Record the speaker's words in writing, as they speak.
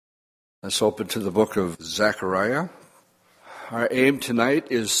Let's open to the book of Zechariah. Our aim tonight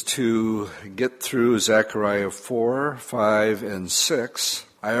is to get through Zechariah 4, 5, and 6.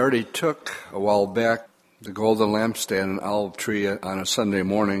 I already took a while back the golden lampstand and olive tree on a Sunday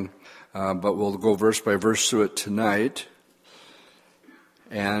morning, but we'll go verse by verse through it tonight.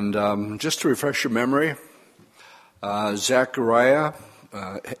 And just to refresh your memory, Zechariah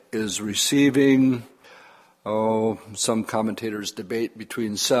is receiving, some commentators debate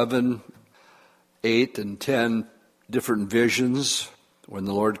between 7, 8, and 10 different visions when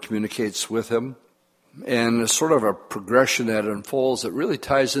the Lord communicates with him. And it's sort of a progression that unfolds that really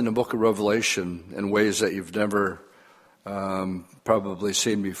ties in the book of Revelation in ways that you've never probably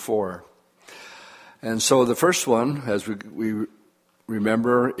seen before. And so the first one, as we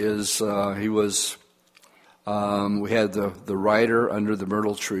remember, is we had the rider under the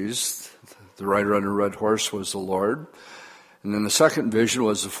myrtle trees. The rider on a red horse was the Lord. And then the second vision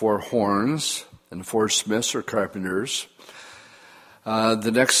was the 4 horns and the 4 smiths or carpenters.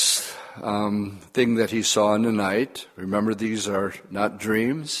 The next thing that he saw in the night, remember these are not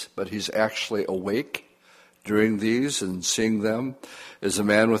dreams, but he's actually awake during these and seeing them, is a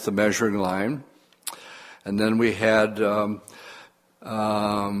man with a measuring line. And then we had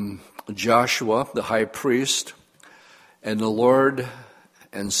Joshua, the high priest, and the Lord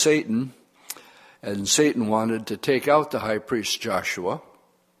and Satan. And Satan wanted to take out the high priest Joshua.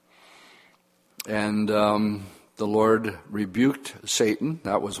 And the Lord rebuked Satan.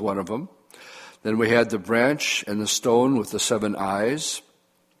 That was one of them. Then we had the branch and the stone with the 7 eyes.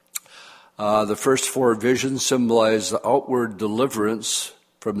 The first 4 visions symbolize the outward deliverance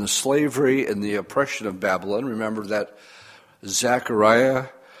from the slavery and the oppression of Babylon. Remember that Zechariah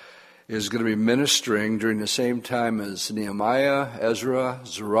is going to be ministering during the same time as Nehemiah, Ezra,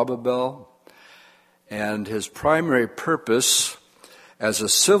 Zerubbabel. And his primary purpose as a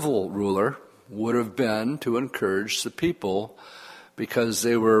civil ruler would have been to encourage the people because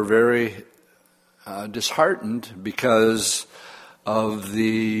they were very disheartened because of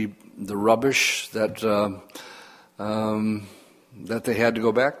the rubbish that they had to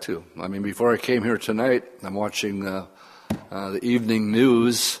go back to. I mean, before I came here tonight, I'm watching the evening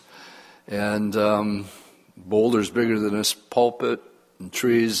news, and boulders bigger than this pulpit and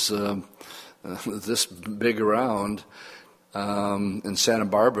trees this big around in Santa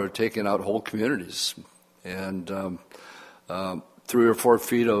Barbara taking out whole communities, and 3 or 4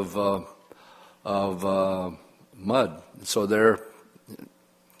 feet of mud. So they're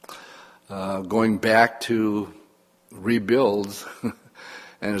going back to rebuild,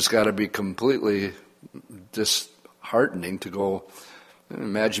 and it's got to be completely disheartening to go.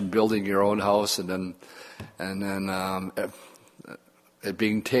 Imagine building your own house and then it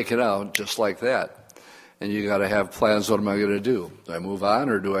being taken out just like that. And you got to have plans. What am I going to do? Do I move on,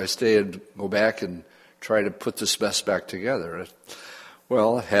 or do I stay and go back and try to put this mess back together?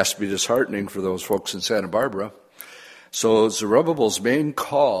 Well, it has to be disheartening for those folks in Santa Barbara. So Zerubbabel's main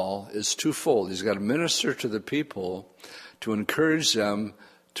call is twofold. He's got to minister to the people to encourage them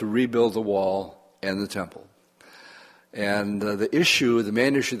to rebuild the wall and the temple. And the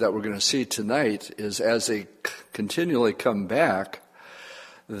main issue that we're going to see tonight is as they continually come back,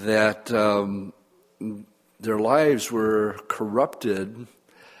 that their lives were corrupted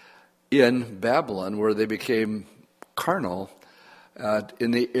in Babylon, where they became carnal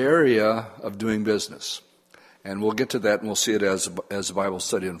in the area of doing business. And we'll get to that, and we'll see it as the Bible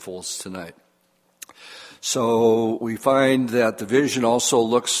study unfolds tonight. So we find that the vision also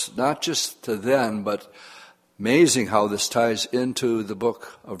looks not just to then, but amazing how this ties into the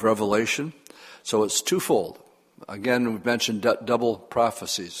book of Revelation. So it's twofold. Again, we've mentioned double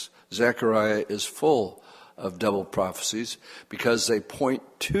prophecies. Zechariah is full of double prophecies because they point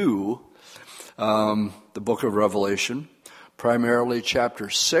to the book of Revelation, primarily chapter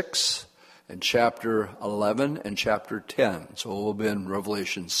 6 and chapter 11 and chapter 10. So we'll be in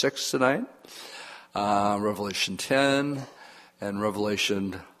Revelation 6 tonight, Revelation 10, and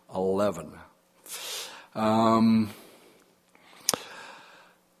Revelation 11.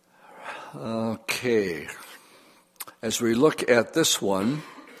 Okay. As we look at this one,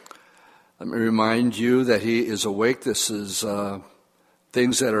 let me remind you that he is awake. This is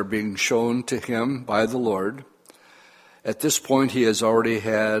things that are being shown to him by the Lord. At this point, he has already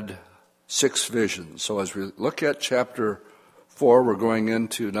had 6 visions. So as we look at chapter 4, we're going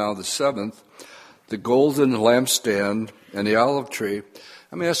into now the 7th, the golden lampstand and the olive tree.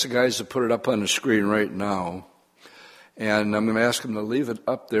 I'm going to ask the guys to put it up on the screen right now. And I'm going to ask them to leave it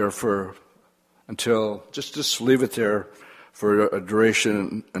up there until just leave it there for a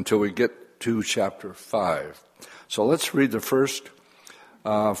duration until we get to chapter 5. So let's read the first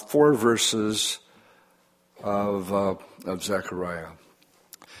 4 verses of Zechariah.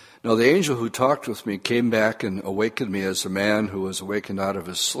 Now the angel who talked with me came back and awakened me as a man who was awakened out of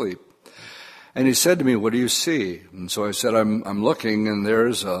his sleep. And he said to me, "What do you see?" And so I said, I'm looking, and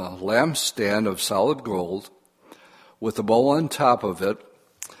there's a lampstand of solid gold with a bowl on top of it.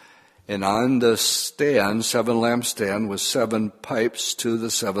 And on the stand, 7 lampstand with 7 pipes to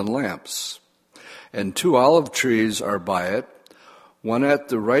the 7 lamps. And 2 olive trees are by it, one at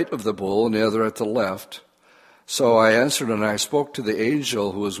the right of the bowl and the other at the left. So I answered and I spoke to the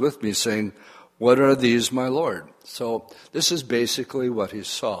angel who was with me, saying, "What are these, my Lord?" So this is basically what he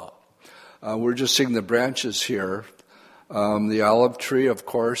saw. We're just seeing the branches here. The olive tree, of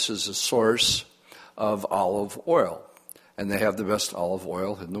course, is a source of olive oil. And they have the best olive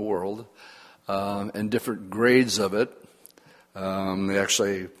oil in the world, and different grades of it. We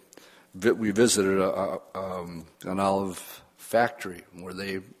visited an olive factory where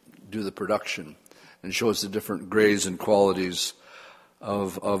they do the production, and shows the different grades and qualities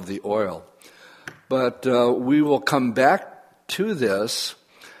of the oil. But we will come back to this.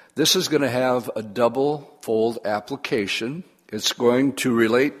 This is going to have a double-fold application. It's going to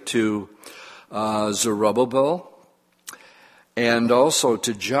relate to Zerubbabel and also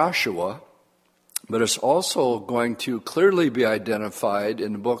to Joshua, but it's also going to clearly be identified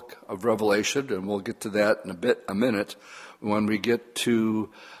in the book of Revelation, and we'll get to that in a minute, when we get to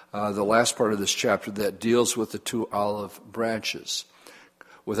the last part of this chapter that deals with the 2 olive branches.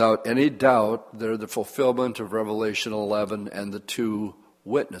 Without any doubt, they're the fulfillment of Revelation 11 and the 2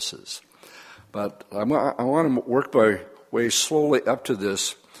 witnesses. But I want to work my way slowly up to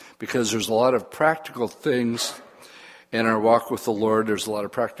this, because there's a lot of practical things in our walk with the Lord. There's a lot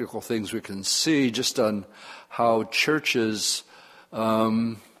of practical things we can see just on how churches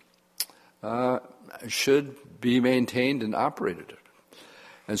should be maintained and operated.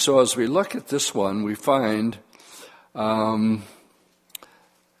 And so as we look at this one, we find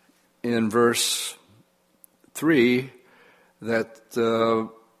in verse 3 that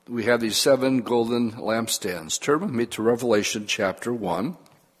we have these 7 golden lampstands. Turn with me to Revelation chapter 1.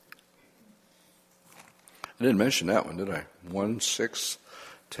 I didn't mention that one, did I? 1, 6,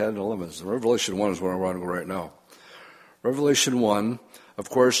 10, 11. So Revelation 1 is where I want to go right now. Revelation 1,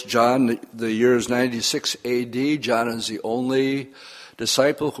 of course, John, the year is 96 A.D. John is the only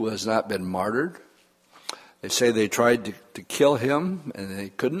disciple who has not been martyred. They say they tried to kill him, and they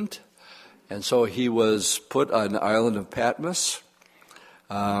couldn't. And so he was put on the island of Patmos.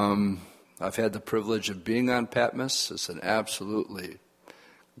 I've had the privilege of being on Patmos. It's an absolutely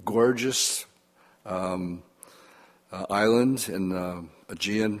gorgeous island in the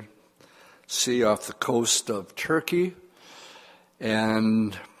Aegean Sea off the coast of Turkey.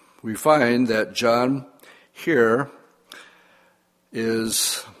 And we find that John here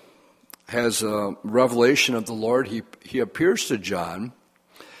has a revelation of the Lord. He appears to John.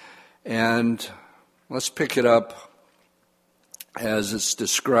 And let's pick it up as it's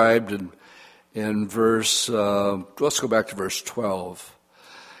described in verse, let's go back to verse 12.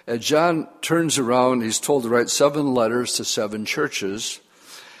 As John turns around, he's told to write 7 letters to 7 churches.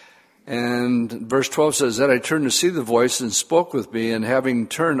 And verse 12 says, "Then I turned to see the voice and spoke with me, and having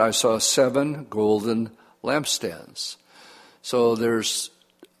turned, I saw 7 golden lampstands." So there's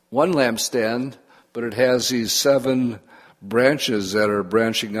one lampstand, but it has these 7 branches that are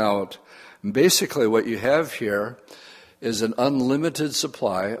branching out. And basically what you have here is an unlimited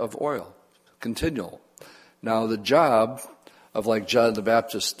supply of oil, continual. Now the job of, like John the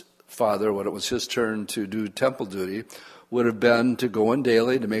Baptist father, when it was his turn to do temple duty, would have been to go in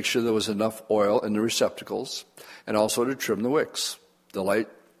daily to make sure there was enough oil in the receptacles, and also to trim the wicks. The light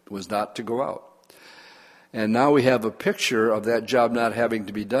was not to go out. And now we have a picture of that job not having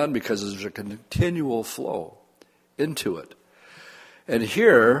to be done because there's a continual flow into it. And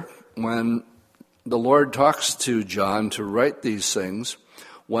here, when the Lord talks to John to write these things,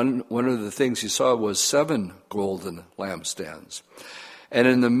 one of the things he saw was 7 golden lampstands. And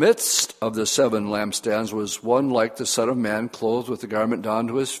in the midst of the 7 lampstands was one like the Son of Man, clothed with a garment down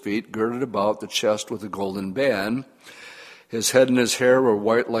to his feet, girded about the chest with a golden band. His head and his hair were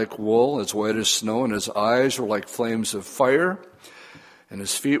white like wool, as white as snow, and his eyes were like flames of fire. And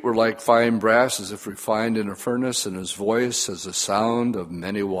his feet were like fine brass, as if refined in a furnace, and his voice as the sound of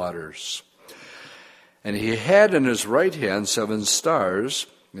many waters. And he had in his right hand 7 stars,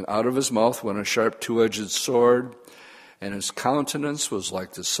 and out of his mouth went a sharp 2-edged sword, and his countenance was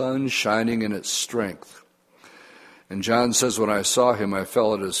like the sun shining in its strength. And John says, when I saw him, I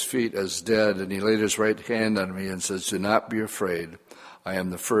fell at his feet as dead, and he laid his right hand on me and says, "Do not be afraid. I am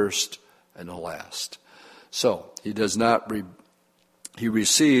the first and the last." So he does not he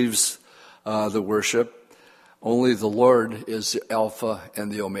receives the worship. Only the Lord is the Alpha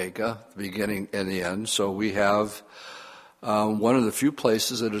and the Omega, the beginning and the end. So we have one of the few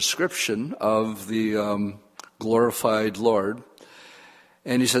places, a description of the glorified Lord.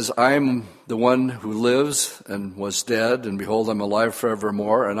 And he says, I am the one who lives and was dead, and behold, I'm alive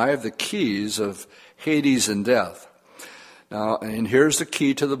forevermore, and I have the keys of Hades and death. Now, and here's the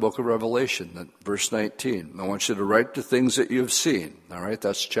key to the book of Revelation, verse 19. I want you to write the things that you've seen. All right,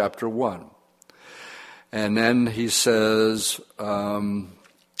 that's chapter 1. And then he says, write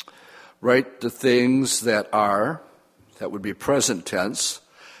the things that are, that would be present tense,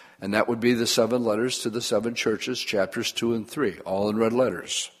 and that would be the 7 letters to the 7 churches, chapters 2 and 3, all in red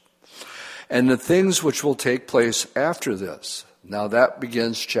letters. And the things which will take place after this. Now that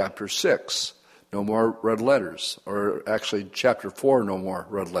begins chapter 6, no more red letters, or actually chapter 4, no more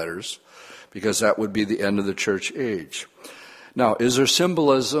red letters, because that would be the end of the church age. Now, is there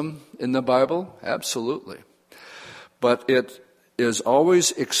symbolism in the Bible? Absolutely. But it is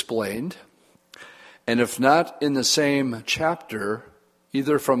always explained, and if not in the same chapter,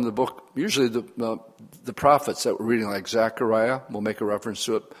 either from the book, usually the prophets that we're reading, like Zechariah, will make a reference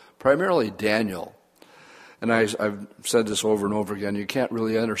to it, primarily Daniel. And I've said this over and over again, you can't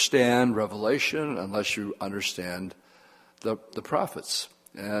really understand Revelation unless you understand the prophets.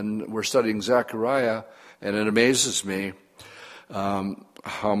 And we're studying Zechariah, and it amazes me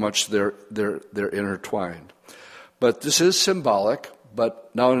how much they're intertwined. But this is symbolic,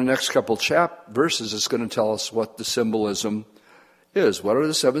 but now in the next couple verses, it's going to tell us what the symbolism is. What are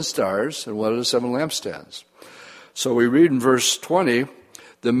the 7 stars and what are the 7 lampstands? So we read in verse 20,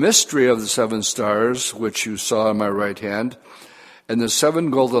 the mystery of the 7 stars, which you saw in my right hand, and the 7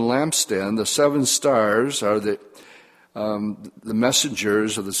 golden lampstands. The 7 stars are the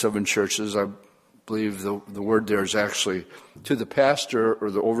messengers of the 7 churches. I believe the word there is actually to the pastor or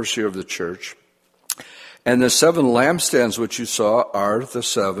the overseer of the church. And the 7 lampstands which you saw are the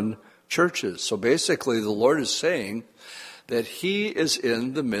 7 churches. So basically the Lord is saying that he is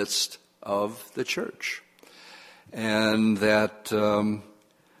in the midst of the church. And that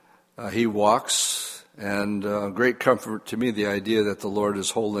he walks, and great comfort to me, the idea that the Lord is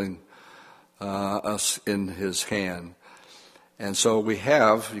holding us in his hand. And so we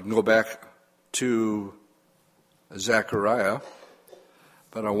have, you can go back to Zechariah,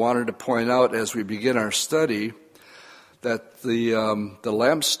 but I wanted to point out as we begin our study that the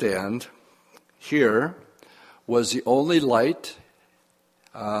lampstand here was the only light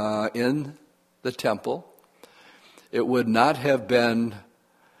in the temple. It would not have been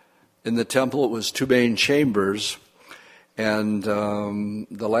in the temple. It was 2 main chambers, and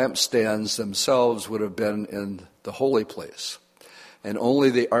the lampstands themselves would have been in the holy place. And only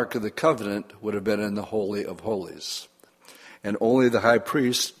the Ark of the Covenant would have been in the Holy of Holies. And only the high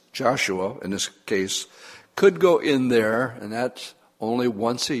priest, Joshua, in this case, could go in there, and that's only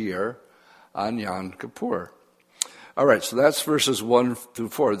once a year on Yom Kippur. All right, so that's verses 1 through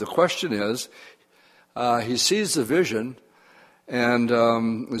 4. The question is, he sees the vision, and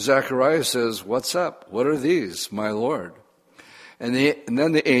Zechariah says, what's up? What are these, my Lord? And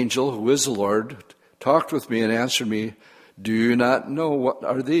then the angel, who is the Lord, talked with me and answered me, do you not know what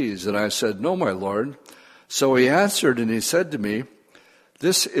are these? And I said, no, my Lord. So he answered and he said to me,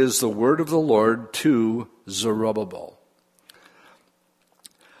 this is the word of the Lord to Zerubbabel.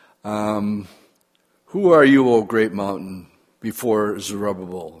 Who are you, O great mountain, before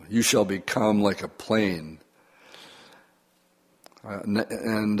Zerubbabel? You shall become like a plain.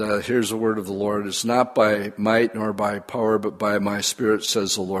 Here's the word of the Lord. It's not by might nor by power, but by my spirit,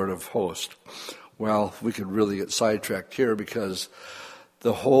 says the Lord of hosts. Well, we could really get sidetracked here because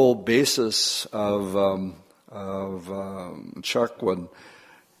the whole basis of Chuck, when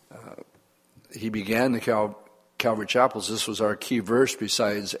he began the Calvary Chapels, this was our key verse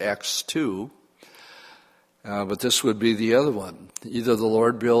besides Acts 2. But this would be the other one. Either the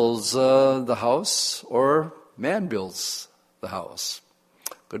Lord builds the house or man builds the house.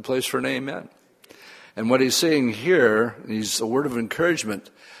 Good place for an amen. And what he's saying here, he's a word of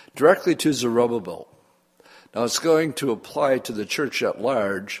encouragement directly to Zerubbabel. Now it's going to apply to the church at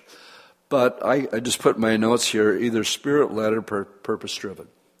large, but I just put my notes here, either spirit-led or purpose-driven.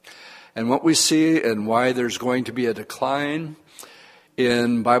 And what we see and why there's going to be a decline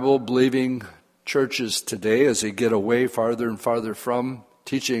in Bible-believing churches today as they get away farther and farther from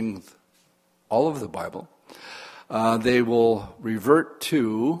teaching all of the Bible, they will revert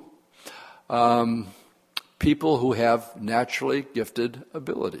to people who have naturally gifted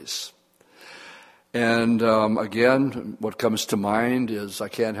abilities. And again, what comes to mind is I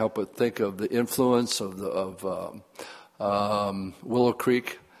can't help but think of the influence of Willow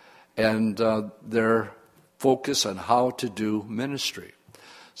Creek, and their focus on how to do ministry.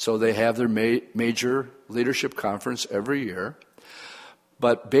 So they have their major leadership conference every year.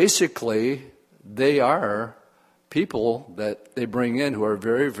 But basically, they are people that they bring in who are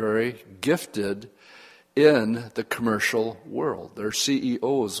very, very gifted in the commercial world. They're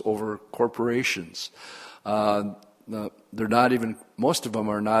CEOs over corporations. They're not even, most of them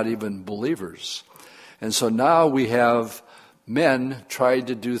are not even believers. And so now we have men trying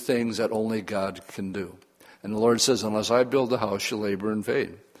to do things that only God can do. And the Lord says, unless I build a house, you labor in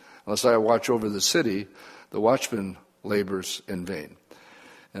vain. Unless I watch over the city, the watchman labors in vain.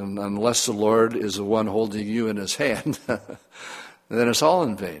 And unless the Lord is the one holding you in his hand, then it's all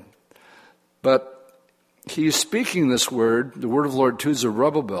in vain. But he's speaking this word, the word of the Lord to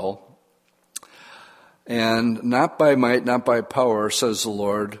Zerubbabel, and not by might, not by power, says the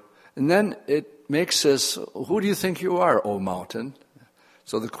Lord. And then it makes this, who do you think you are, O mountain?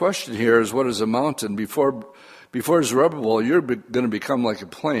 So the question here is, what is a mountain? Before Zerubbabel, you're going to become like a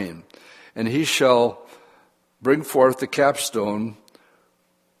plain, and he shall bring forth the capstone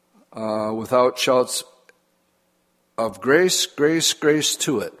without shouts of grace, grace, grace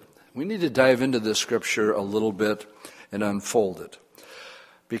to it. We need to dive into this scripture a little bit and unfold it.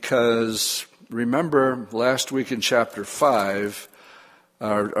 Because remember last week in chapter 5,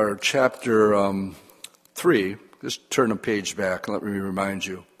 or chapter 3, just turn a page back and let me remind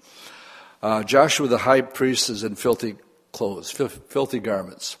you. Joshua the high priest is in filthy clothes, filthy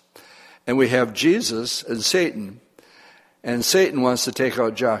garments. And we have Jesus and Satan wants to take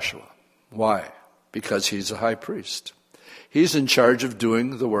out Joshua. Why? Because he's a high priest. He's in charge of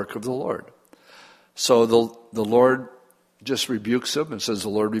doing the work of the Lord. So the Lord just rebukes him and says, the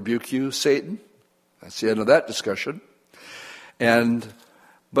Lord rebuke you, Satan. That's the end of that discussion.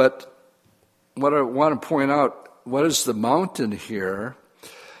 But what I want to point out, what is the mountain here?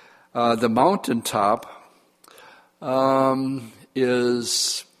 The mountaintop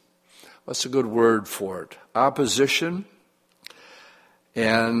is, what's a good word for it? Opposition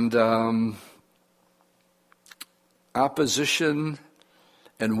and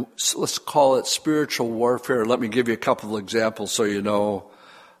let's call it spiritual warfare. Let me give you a couple of examples so you know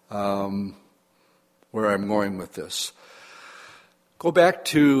where I'm going with this. Go back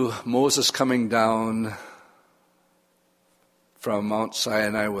to Moses coming down from Mount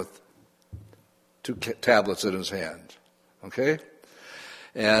Sinai with 2 tablets in his hand, okay?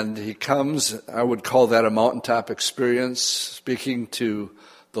 And he comes, I would call that a mountaintop experience, speaking to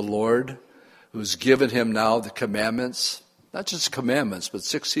the Lord, who's given him now the commandments, not just commandments, but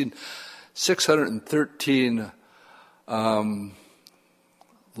 613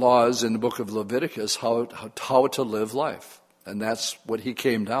 laws in the book of Leviticus, how to live life. And that's what he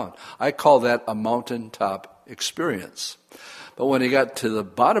came down. I call that a mountaintop experience. But when he got to the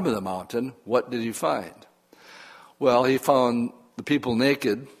bottom of the mountain, what did he find? Well, he found the people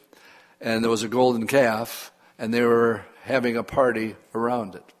naked, and there was a golden calf, and they were having a party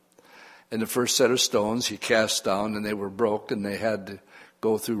around it. And the first set of stones he cast down, and they were broke, and they had to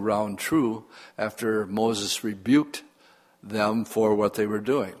go through round true after Moses rebuked them for what they were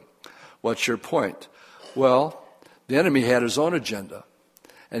doing. What's your point? Well, the enemy had his own agenda,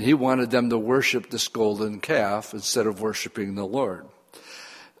 and he wanted them to worship this golden calf instead of worshiping the Lord.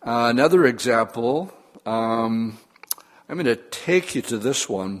 Another example, I'm going to take you to this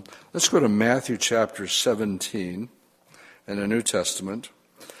one. Let's go to Matthew chapter 17 in the New Testament.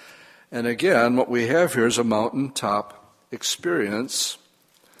 And again, what we have here is a mountaintop experience.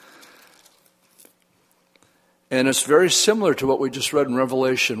 And it's very similar to what we just read in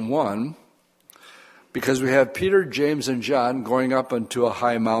Revelation 1, because we have Peter, James, and John going up onto a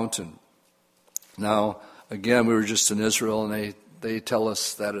high mountain. Now, again, we were just in Israel, and they tell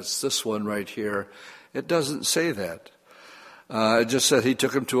us that it's this one right here. It doesn't say that. It just said he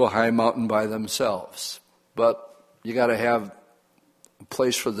took them to a high mountain by themselves. But you got to have a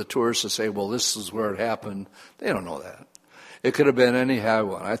place for the tourists to say, well, this is where it happened. They don't know that. It could have been any high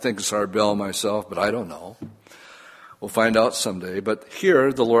one. I think it's Arbel myself, but I don't know. We'll find out someday. But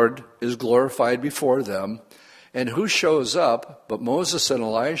here the Lord is glorified before them. And who shows up but Moses and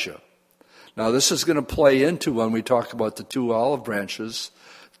Elijah? Now this is going to play into when we talk about the 2 olive branches,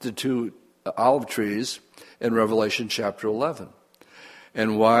 the 2 olive trees in Revelation chapter 11.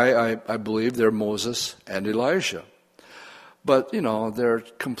 And why I believe they're Moses and Elijah. But, they're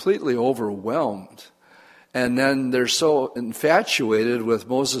completely overwhelmed. And then they're so infatuated with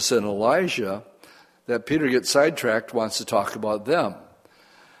Moses and Elijah that Peter gets sidetracked, wants to talk about them.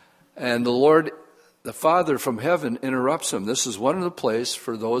 And the Lord, the Father from heaven, interrupts him. This is one of the places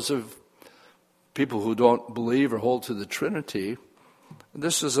for those of people who don't believe or hold to the Trinity,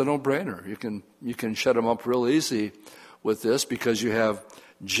 this is a no-brainer. You can shut them up real easy with this because you have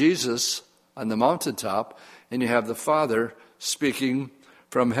Jesus on the mountaintop and you have the Father speaking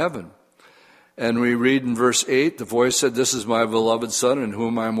from heaven. And we read in verse 8, the voice said, "This is my beloved Son in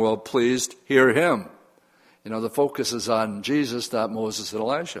whom I am well pleased. Hear him." The focus is on Jesus, not Moses and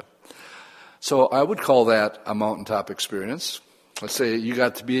Elijah. So I would call that a mountaintop experience. Let's say you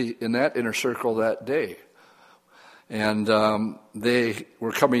got to be in that inner circle that day. And they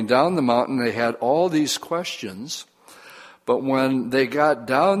were coming down the mountain. They had all these questions. But when they got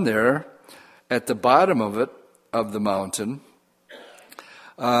down there at the bottom of the mountain,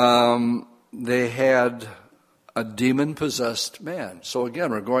 they had a demon-possessed man. So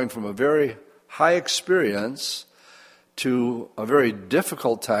again, we're going from a very high experience to a very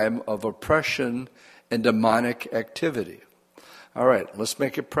difficult time of oppression and demonic activity. All right, let's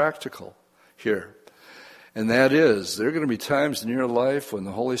make it practical here. And that is, there are going to be times in your life when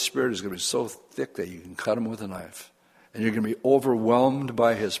the Holy Spirit is going to be so thick that you can cut him with a knife. And you're going to be overwhelmed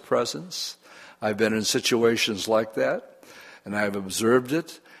by his presence. I've been in situations like that, and I've observed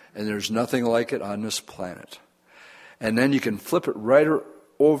it, and there's nothing like it on this planet. And then you can flip it right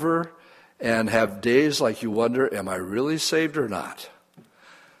over and have days like you wonder, am I really saved or not?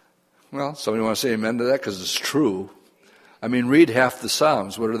 Well, somebody want to say amen to that because it's true. I mean, read half the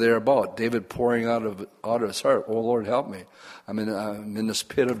Psalms. What are they about? David pouring out of his heart, "Oh, Lord, help me. I'm in this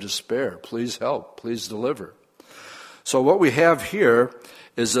pit of despair. Please help. Please deliver." So what we have here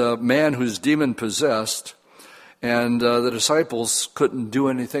is a man who's demon-possessed, and the disciples couldn't do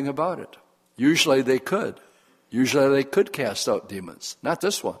anything about it. Usually they could. Usually they could cast out demons. Not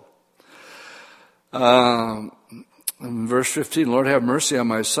this one. In verse 15, "Lord, have mercy on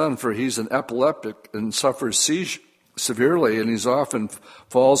my son, for he's an epileptic and suffers severely, and he's often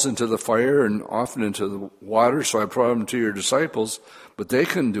falls into the fire and often into the water, so I brought him to your disciples, but they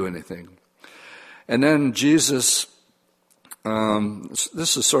couldn't do anything." And then Jesus,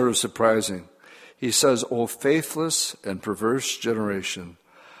 this is sort of surprising. He says, "O faithless and perverse generation,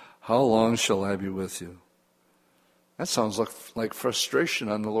 how long shall I be with you?" That sounds like frustration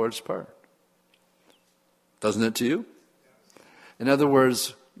on the Lord's part. Doesn't it to you? In other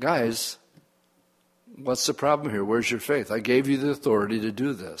words, guys, what's the problem here? Where's your faith? I gave you the authority to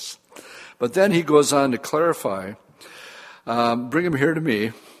do this. But then he goes on to clarify, "Bring him here to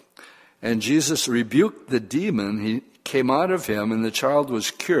me." And Jesus rebuked the demon. He came out of him, and the child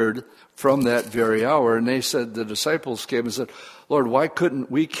was cured from that very hour. And they said, the disciples came and said, "Lord, why couldn't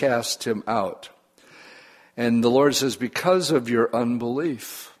we cast him out?" And the Lord says, "Because of your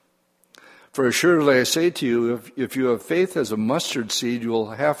unbelief. For assuredly I say to you, if you have faith as a mustard seed, you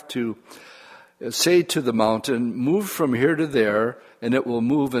will have to say to the mountain, 'Move from here to there,' and it will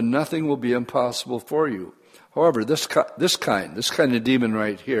move, and nothing will be impossible for you." However, this kind of demon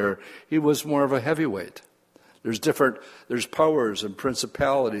right here, he was more of a heavyweight. There's powers and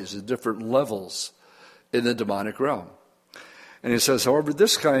principalities at different levels in the demonic realm. And he says, however,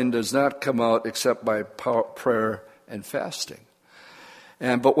 this kind does not come out except by prayer and fasting.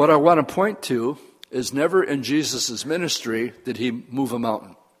 But what I want to point to is never in Jesus' ministry did he move a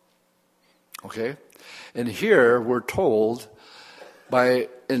mountain. Okay? And here we're told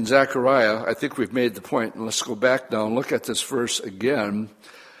in Zechariah, I think we've made the point, and let's go back now and look at this verse again.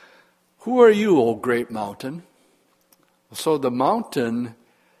 "Who are you, O great mountain?" So the mountain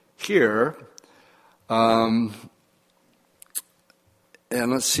here, and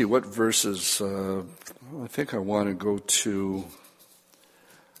let's see what verses, I think I want to go to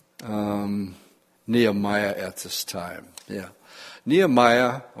Nehemiah at this time. Yeah.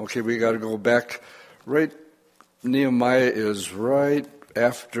 Nehemiah, okay, we got to go back right. Nehemiah is right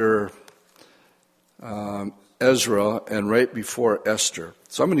after Ezra and right before Esther.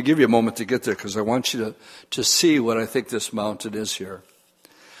 So I'm going to give you a moment to get there because I want you to see what I think this mountain is here.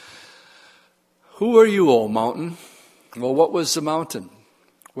 "Who are you, O mountain?" Well, what was the mountain?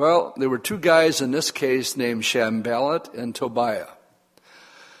 Well, there were two guys in this case named Sanballat and Tobiah.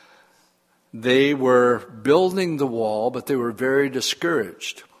 They were building the wall, but they were very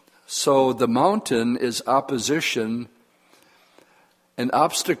discouraged. So the mountain is opposition and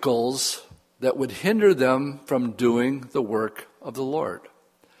obstacles that would hinder them from doing the work of the Lord.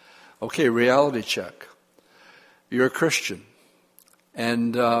 Okay, reality check. You're a Christian,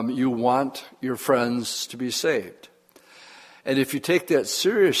 and you want your friends to be saved. And if you take that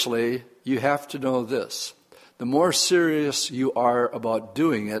seriously, you have to know this. The more serious you are about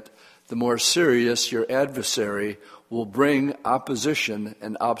doing it, the more serious your adversary will bring opposition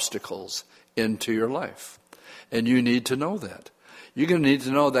and obstacles into your life. And you need to know that. You're going to need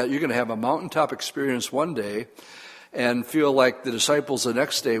to know that you're going to have a mountaintop experience one day and feel like the disciples the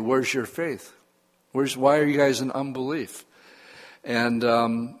next day. Where's your faith? Why are you guys in unbelief? And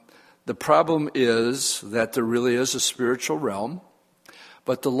the problem is that there really is a spiritual realm.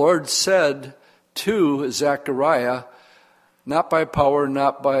 But the Lord said to Zechariah, not by power,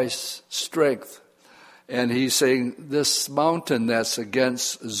 not by strength. And he's saying, this mountain that's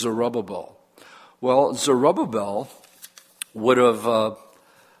against Zerubbabel. Well, Zerubbabel would have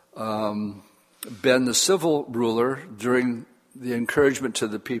been the civil ruler during the encouragement to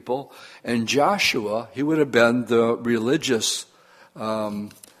the people. And Joshua, he would have been the religious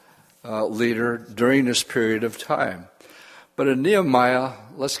leader during this period of time. But in Nehemiah,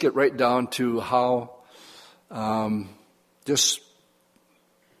 let's get right down to how this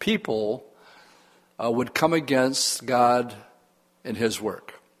people would come against God and his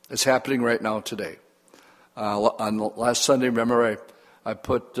work. It's happening right now today. On last Sunday, remember, I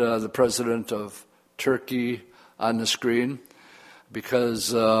put the president of Turkey on the screen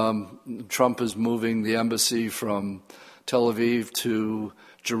because Trump is moving the embassy from Tel Aviv to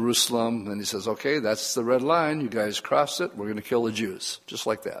Jerusalem, and he says, okay, that's the red line. You guys cross it. We're going to kill the Jews, just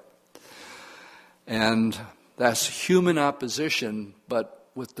like that. And that's human opposition, but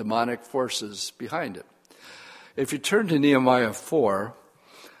with demonic forces behind it. If you turn to Nehemiah 4,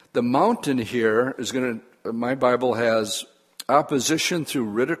 the mountain here is going to, my Bible has opposition through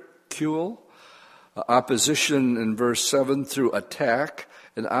ridicule, opposition in verse 7 through attack,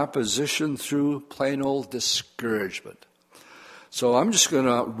 and opposition through plain old discouragement. So I'm just going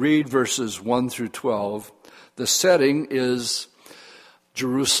to read verses 1 through 12. The setting is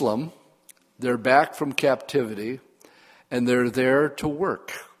Jerusalem. They're back from captivity, and they're there to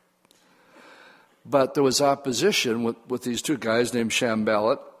work. But there was opposition with these two guys named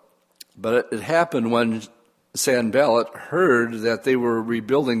Sanballat. But it happened when Sanballat heard that they were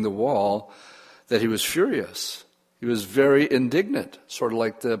rebuilding the wall, that he was furious. He was very indignant, sort of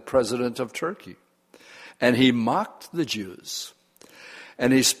like the president of Turkey. And he mocked the Jews.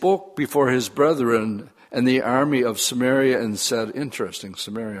 And he spoke before his brethren and the army of Samaria and said, interesting,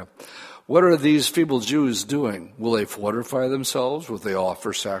 Samaria, what are these feeble Jews doing? Will they fortify themselves? Will they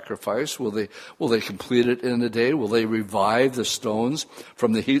offer sacrifice? Will they complete it in a day? Will they revive the stones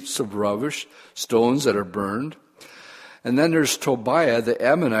from the heaps of rubbish, stones that are burned? And then there's Tobiah, the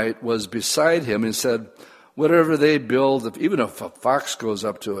Ammonite, was beside him and said, whatever they build, even if a fox goes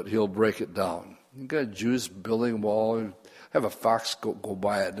up to it, he'll break it down. You got Jews building a wall, have a fox go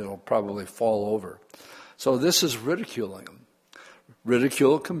by it, and it'll probably fall over. So this is ridiculing them.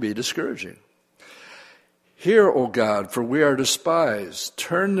 Ridicule can be discouraging. Hear, O God, for we are despised.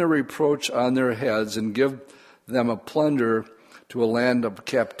 Turn the reproach on their heads and give them a plunder to a land of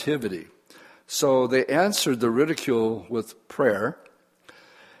captivity. So they answered the ridicule with prayer.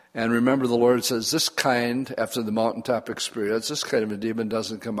 And remember, the Lord says, this kind, after the mountaintop experience, this kind of a demon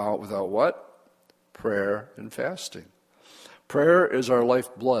doesn't come out without what? Prayer and fasting. Prayer is our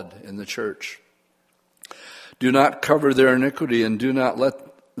lifeblood in the church. Do not cover their iniquity and do not let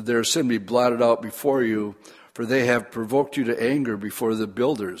their sin be blotted out before you, for they have provoked you to anger before the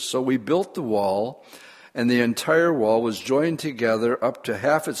builders. So we built the wall, and the entire wall was joined together up to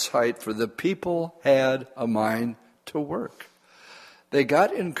half its height, for the people had a mind to work. They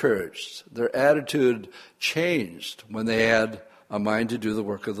got encouraged. Their attitude changed when they had a mind to do the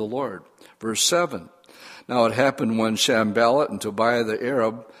work of the Lord. Verse 7. Now it happened when Sanballat and Tobiah the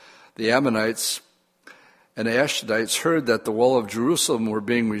Arab, the Ammonites, and the Ashdodites heard that the wall of Jerusalem were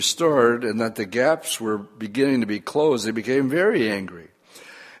being restored and that the gaps were beginning to be closed, they became very angry.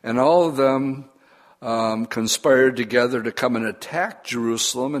 And all of them conspired together to come and attack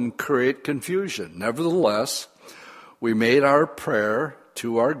Jerusalem and create confusion. Nevertheless, we made our prayer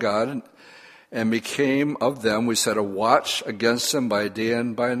to our God and became of them, we set a watch against them by day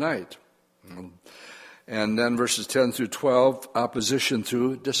and by night. And then verses 10 through 12, opposition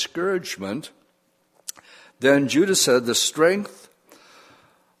through discouragement. Then Judah said, the strength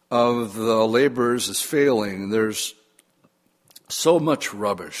of the laborers is failing. There's so much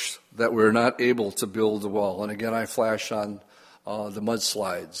rubbish that we're not able to build the wall. And again, I flash on the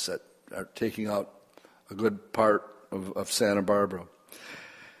mudslides that are taking out a good part of Santa Barbara.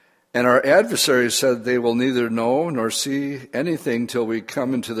 And our adversaries said they will neither know nor see anything till we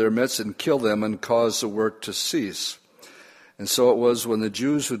come into their midst and kill them and cause the work to cease. And so it was when the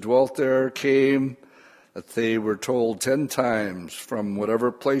Jews who dwelt there came that they were told 10 times, from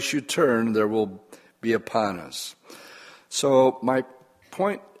whatever place you turn, there will be upon us. So my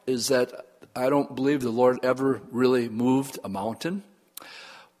point is that I don't believe the Lord ever really moved a mountain,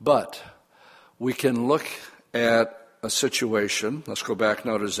 but we can look at a situation. Let's go back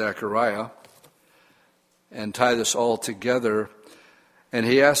now to Zechariah and tie this all together. And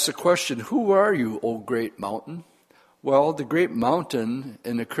he asks the question, who are you, O great mountain? Well, the great mountain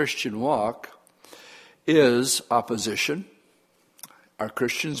in the Christian walk is opposition. Are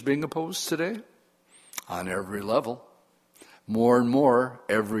Christians being opposed today? On every level. More and more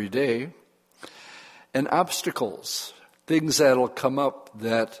every day. And obstacles, things that will come up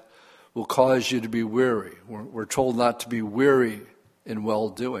that will cause you to be weary. We're told not to be weary in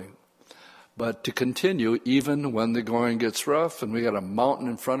well-doing, but to continue even when the going gets rough and we got a mountain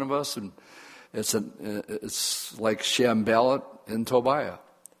in front of us, and it's like Sanballat and Tobiah,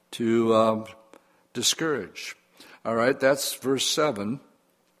 to discourage. All right, that's verse 7.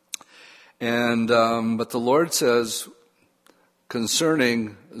 And but the Lord says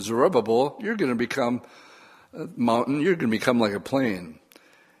concerning Zerubbabel, you're going to become a mountain, you're going to become like a plain.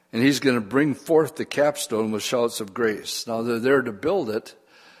 And he's going to bring forth the capstone with shouts of grace. Now they're there to build it,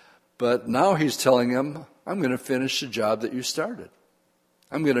 but now he's telling them, I'm going to finish the job that you started.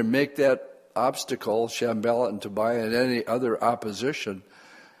 I'm going to make that obstacle, Sanballat and Tobiah and any other opposition,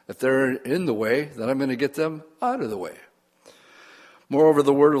 if they're in the way, then I'm going to get them out of the way. Moreover,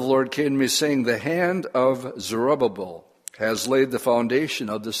 the word of the Lord came to me, saying, the hand of Zerubbabel has laid the foundation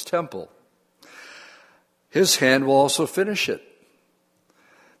of this temple. His hand will also finish it.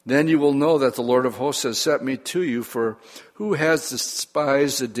 Then you will know that the Lord of hosts has sent me to you, for who has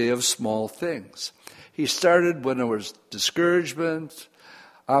despised the day of small things? He started when there was discouragement,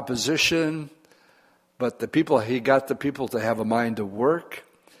 opposition, but he got the people to have a mind to work.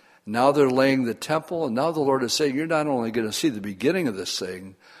 Now they're laying the temple, and now the Lord is saying, you're not only going to see the beginning of this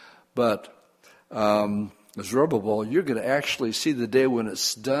thing, but Zerubbabel, you're going to actually see the day when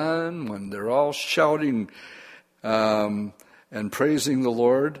it's done, when they're all shouting and praising the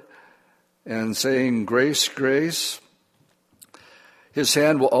Lord and saying, grace, grace. His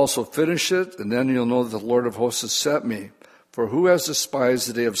hand will also finish it, and then you'll know that the Lord of hosts has sent me. For who has despised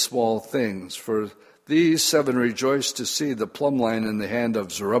the day of small things? For these 7 rejoice to see the plumb line in the hand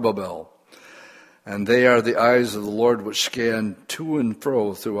of Zerubbabel. And they are the eyes of the Lord which scan to and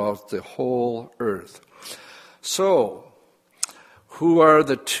fro throughout the whole earth. So, who are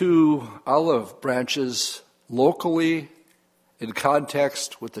the 2 olive branches locally in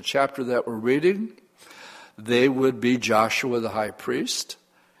context with the chapter that we're reading? They would be Joshua the high priest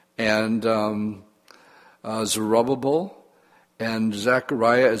and Zerubbabel, and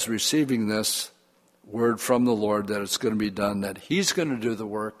Zechariah is receiving this word from the Lord that it's going to be done, that he's going to do the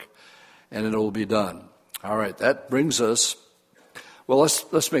work, and it will be done. All right, that brings us, well,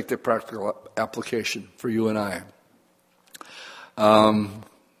 let's make the practical application for you and I.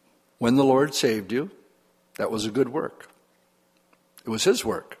 When the Lord saved you, that was a good work. It was his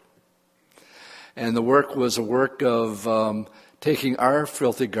work. And the work was a work of taking our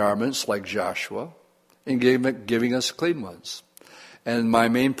filthy garments, like Joshua, and giving us clean ones. And my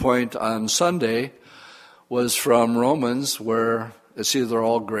main point on Sunday was from Romans, where it's either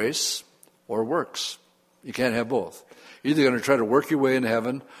all grace or works. You can't have both. You're either going to try to work your way into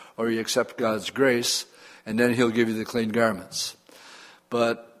heaven, or you accept God's grace, and then he'll give you the clean garments.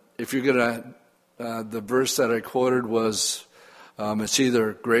 But if you're going to, the verse that I quoted was, it's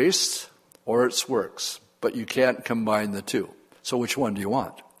either grace or it's works, but you can't combine the two. So which one do you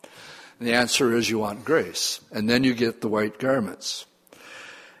want? And the answer is you want grace, and then you get the white garments.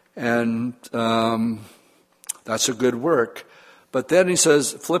 And that's a good work. But then he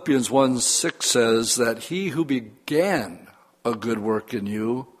says, Philippians 1:6 says that he who began a good work in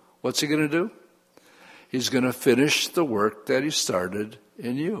you, what's he going to do? He's going to finish the work that he started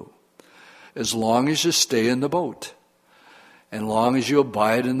in you. As long as you stay in the boat, and long as you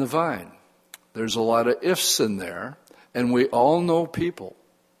abide in the vine. There's a lot of ifs in there, and we all know people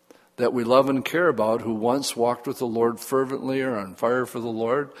that we love and care about who once walked with the Lord fervently or on fire for the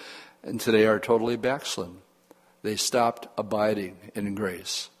Lord, and today are totally backslidden. They stopped abiding in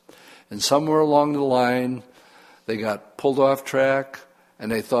grace. And somewhere along the line, they got pulled off track,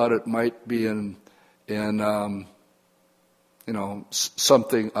 and they thought it might be in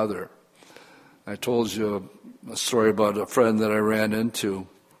something other. I told you a story about a friend that I ran into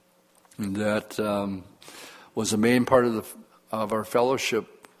that was the main part of our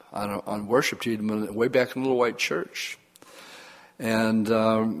fellowship on worship team way back in Little White Church, and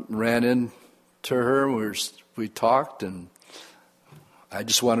ran into her. We talked, and I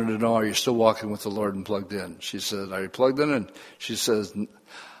just wanted to know, are you still walking with the Lord and plugged in? She said, are you plugged in? And she says,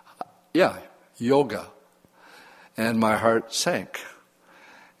 yeah, yoga. And my heart sank.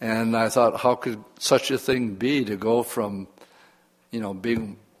 And I thought, how could such a thing be, to go from,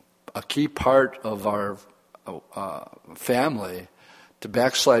 being a key part of our family to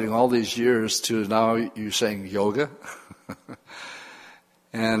backsliding all these years to now you saying yoga.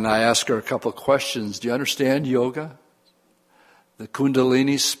 And I asked her a couple of questions. Do you understand yoga? The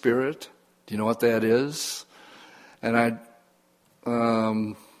Kundalini spirit? Do you know what that is? And I'm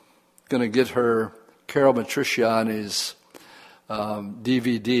going to get her Carol Matriciani's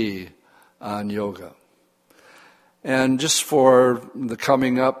DVD on yoga. And just for the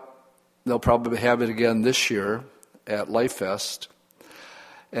coming up, they'll probably have it again this year at Life Fest.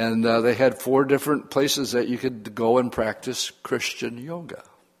 And they had 4 different places that you could go and practice Christian yoga.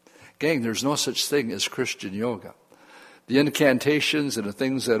 Gang, there's no such thing as Christian yoga. The incantations and the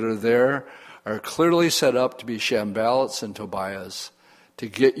things that are there are clearly set up to be Shambhalats and Tobiahs to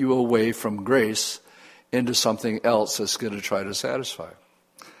get you away from grace into something else that's going to try to satisfy.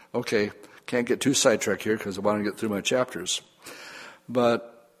 Okay, can't get too sidetracked here because I want to get through my chapters.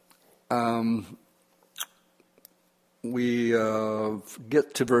 But we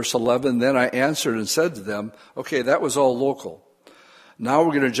get to verse 11. Then I answered and said to them, okay, that was all local. Now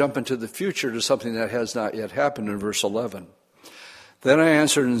we're going to jump into the future to something that has not yet happened in verse 11. Then I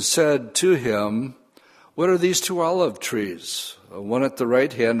answered and said to him, what are these 2 olive trees? One at the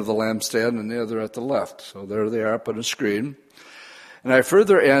right hand of the lampstand and the other at the left. So there they are up on a screen. And I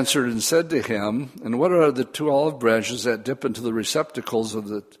further answered and said to him, and what are the 2 olive branches that dip into the receptacles of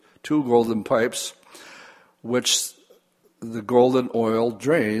the 2 golden pipes, which the golden oil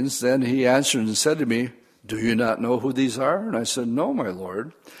drains? Then he answered and said to me, do you not know who these are? And I said, no, my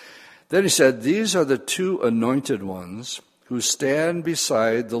Lord. Then he said, these are the 2 anointed ones who stand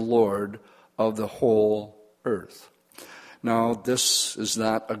beside the Lord of the whole earth. Now, this is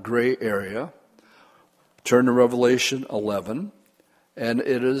not a gray area. Turn to Revelation 11, and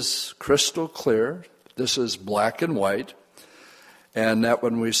it is crystal clear. This is black and white. And that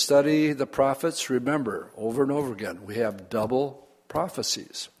when we study the prophets, remember, over and over again, we have double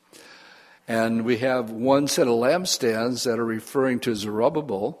prophecies. And we have one set of lampstands that are referring to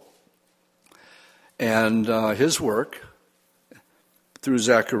Zerubbabel and his work through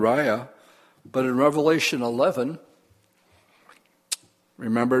Zechariah. But in Revelation 11,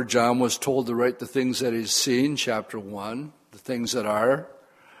 remember, John was told to write the things that he's seen, chapter 1, the things that are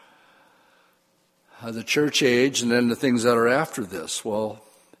the church age, and then the things that are after this. Well,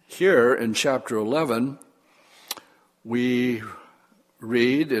 here in chapter 11, we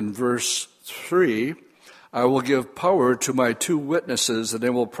read in verse 3, I will give power to my 2 witnesses, and they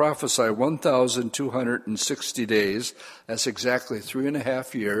will prophesy 1,260 days. That's exactly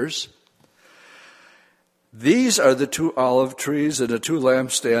 3.5 years. These are the 2 olive trees and the 2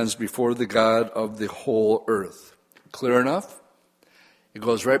 lampstands before the God of the whole earth. Clear enough? It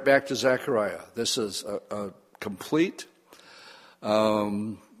goes right back to Zechariah. This is a complete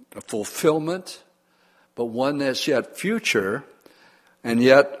a fulfillment, but one that's yet future, and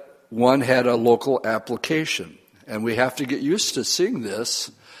yet one had a local application. And we have to get used to seeing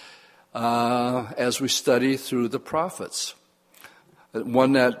this as we study through the prophets.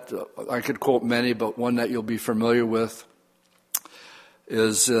 One that I could quote many, but one that you'll be familiar with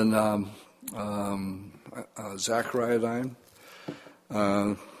is in Zechariah 9,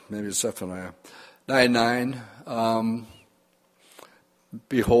 maybe it's Zephaniah 9:9.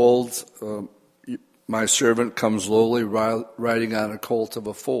 Behold, my servant comes lowly, riding on a colt of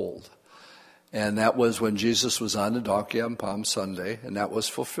a foal. And that was when Jesus was on the donkey on Palm Sunday, and that was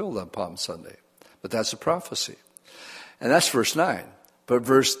fulfilled on Palm Sunday. But that's a prophecy. And that's verse 9. But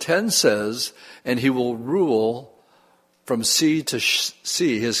verse 10 says, and he will rule from sea to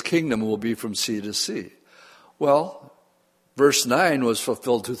sea. His kingdom will be from sea to sea. Well, verse 9 was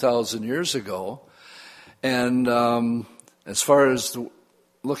fulfilled 2,000 years ago. And as far as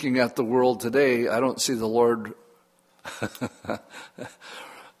looking at the world today, I don't see the Lord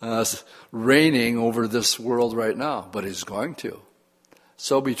reigning over this world right now, but he's going to.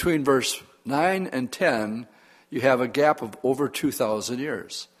 So between verse 9 and 10, you have a gap of over 2,000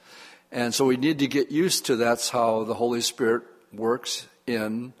 years. And so we need to get used to that's how the Holy Spirit works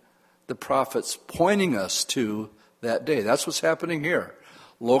in the prophets, pointing us to that day. That's what's happening here.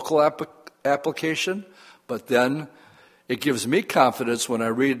 Local application, but then it gives me confidence when I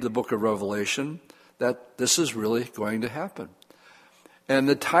read the book of Revelation that this is really going to happen. And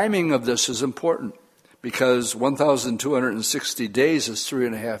the timing of this is important because 1,260 days is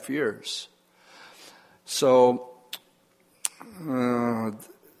 3.5 years. So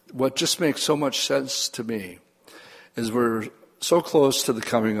what just makes so much sense to me is we're so close to the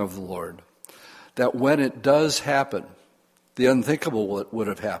coming of the Lord that when it does happen, the unthinkable would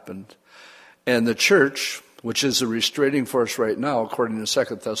have happened. And the church, which is a restraining force right now, according to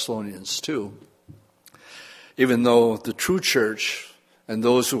 2 Thessalonians 2, even though the true church and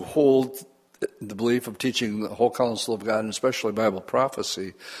those who hold the belief of teaching the whole counsel of God, and especially Bible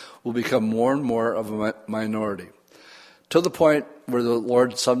prophecy, will become more and more of a minority. To the point where the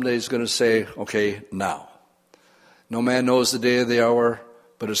Lord someday is going to say, okay, now. No man knows the day or the hour,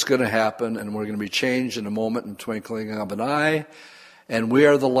 but it's going to happen, and we're going to be changed in a moment, in the twinkling of an eye, and we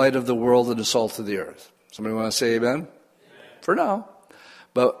are the light of the world and the salt of the earth. Somebody want to say amen? Amen. For now.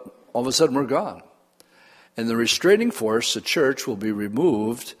 But all of a sudden we're gone. And the restraining force, the church, will be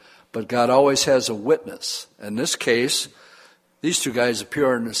removed, but God always has a witness. In this case, these two guys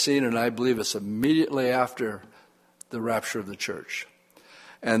appear on the scene, and I believe it's immediately after the rapture of the church.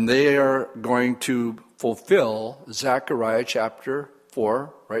 And they are going to fulfill Zechariah chapter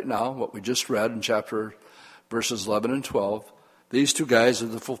 4 right now, what we just read in verses 11 and 12. These two guys are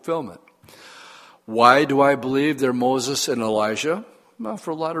the fulfillment. Why do I believe they're Moses and Elijah? Well,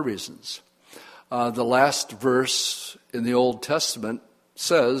 for a lot of reasons. The last verse in the Old Testament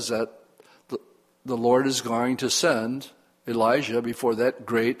says that the Lord is going to send Elijah before that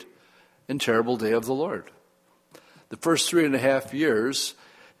great and terrible day of the Lord. The first 3.5 years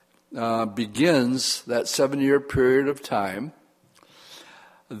begins that 7-year period of time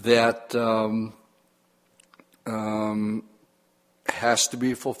that has to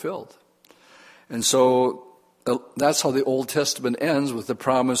be fulfilled. And so that's how the Old Testament ends, with the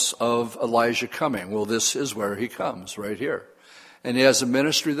promise of Elijah coming. Well, this is where he comes, right here. And he has a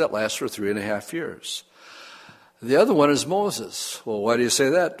ministry that lasts for 3.5 years. The other one is Moses. Well, why do you say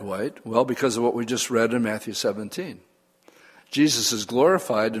that, Dwight? Well, because of what we just read in Matthew 17. Jesus is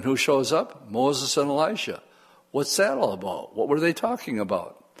glorified, and who shows up? Moses and Elijah. What's that all about? What were they talking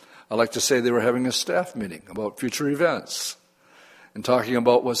about? I like to say they were having a staff meeting about future events and talking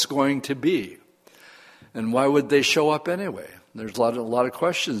about what's going to be. And why would they show up anyway? There's a lot of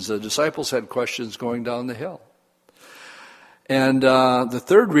questions. The disciples had questions going down the hill. And the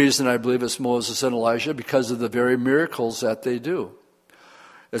third reason I believe it's Moses and Elijah, because of the very miracles that they do.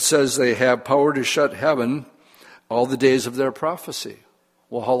 It says they have power to shut heaven all the days of their prophecy.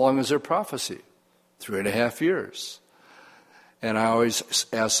 Well, how long is their prophecy? 3.5 years. And I always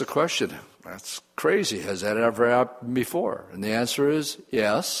ask the question, that's crazy. Has that ever happened before? And the answer is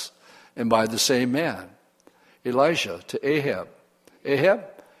yes, and by the same man. Elijah to Ahab. Ahab,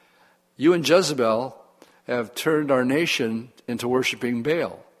 you and Jezebel have turned our nation into worshiping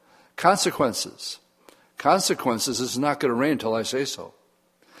Baal. Consequences. Consequences is not going to rain until I say so.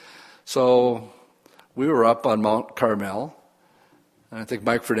 So we were up on Mount Carmel, and I think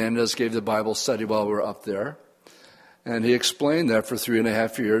Mike Fernandez gave the Bible study while we were up there. And he explained that for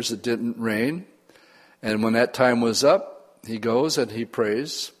 3.5 years it didn't rain. And when that time was up, he goes and he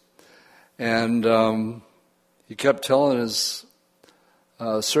prays. And he kept telling his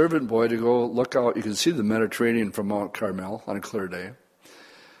servant boy to go look out. You can see the Mediterranean from Mount Carmel on a clear day.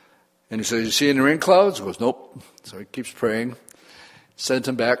 And he says, you see any rain clouds? He goes, nope. So he keeps praying. Sent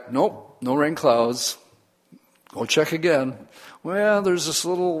him back, nope, no rain clouds. Go check again. Well, there's this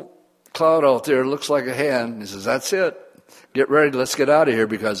little cloud out there. It looks like a hand. He says, that's it. Get ready. Let's get out of here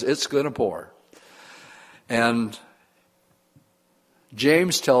because it's going to pour. And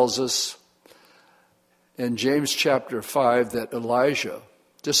James tells us in James chapter 5 that Elijah,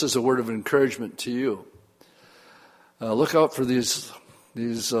 just as a word of encouragement to you, look out for these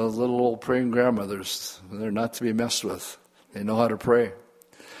little old praying grandmothers. They're not to be messed with. They know how to pray.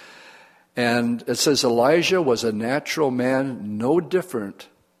 And it says Elijah was a natural man, no different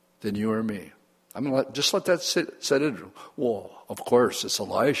than you or me. I'm going to just let that set in. Whoa, of course, it's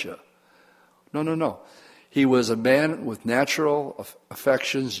Elijah. No. He was a man with natural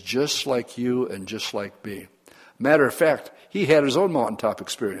affections just like you and just like me. Matter of fact, he had his own mountaintop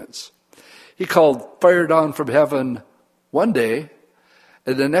experience. He called fire down from heaven one day,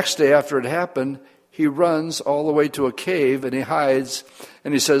 and the next day after it happened, he runs all the way to a cave and he hides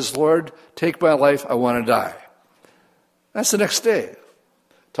and he says, Lord, take my life, I want to die. That's the next day.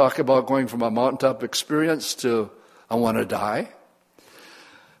 Talk about going from a mountaintop experience to I want to die.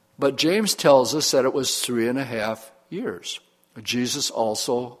 But James tells us that it was 3.5 years. Jesus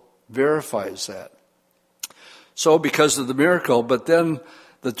also verifies that. So because of the miracle, but then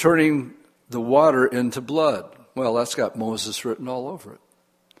the turning the water into blood, well, that's got Moses written all over it.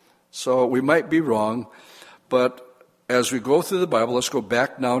 So we might be wrong, but as we go through the Bible, let's go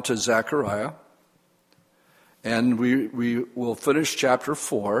back now to Zechariah, and we will finish chapter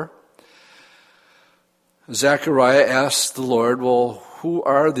 4. Zechariah asks the Lord, well, who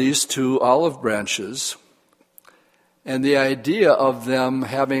are these two olive branches? And the idea of them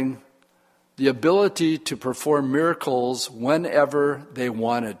having the ability to perform miracles whenever they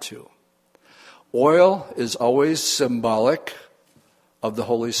wanted to. Oil is always symbolic of the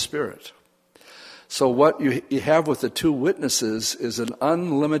Holy Spirit. So what you have with the two witnesses is an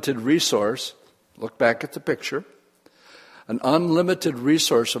unlimited resource. Look back at the picture. An unlimited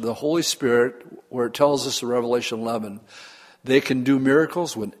resource of the Holy Spirit, where it tells us in Revelation 11, they can do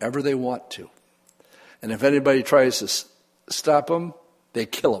miracles whenever they want to. And if anybody tries to stop them, they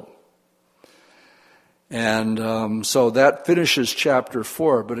kill them. And so that finishes chapter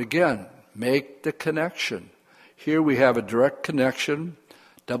 4. But again, make the connection. Here we have a direct connection,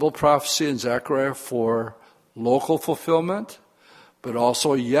 double prophecy in Zechariah for local fulfillment, but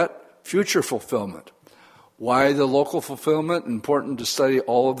also yet future fulfillment. Why the local fulfillment? Important to study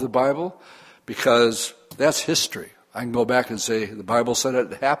all of the Bible, because that's history. I can go back and say, the Bible said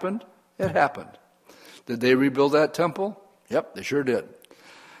it happened. It happened. Did they rebuild that temple? Yep, they sure did.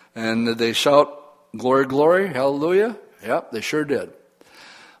 And did they shout, glory, glory, hallelujah? Yep, they sure did.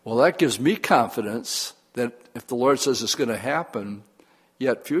 Well, that gives me confidence that if the Lord says it's going to happen,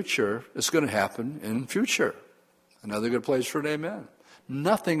 yet future, it's going to happen in future. Another good place for an amen.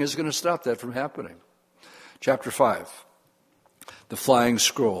 Nothing is going to stop that from happening. Chapter 5, the flying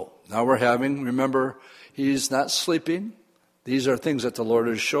scroll. Now we're having, remember, he's not sleeping. These are things that the Lord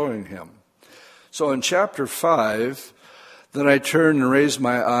is showing him. So in chapter 5, then I turned and raised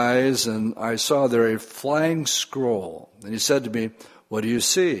my eyes, and I saw there a flying scroll. And he said to me, what do you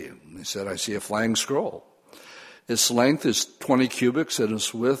see? And he said, I see a flying scroll. Its length is 20 cubits, and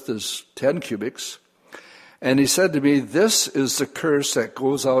its width is 10 cubits. And he said to me, this is the curse that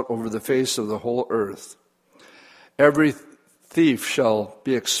goes out over the face of the whole earth. Every thief shall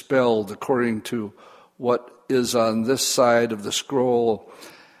be expelled according to what is on this side of the scroll,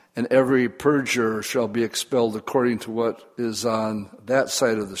 and every perjurer shall be expelled according to what is on that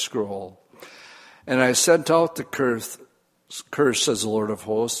side of the scroll. And I sent out the curse, says the Lord of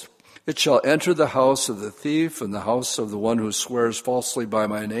hosts. It shall enter the house of the thief and the house of the one who swears falsely by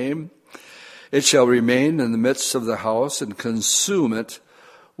my name. It shall remain in the midst of the house and consume it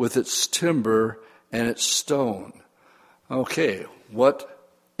with its timber and its stone. Okay, what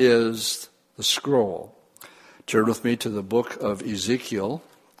is the scroll? Turn with me to the book of Ezekiel,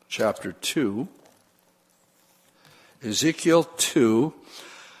 chapter 2. Ezekiel 2,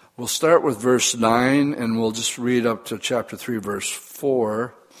 we'll start with verse 9, and we'll just read up to chapter 3, verse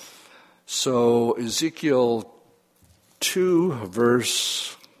 4. So Ezekiel 2,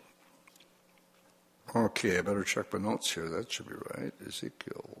 verse... Okay, I better check my notes here. That should be right.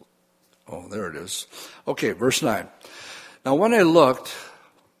 Ezekiel. Oh, there it is. Okay, verse 9. Now when I looked,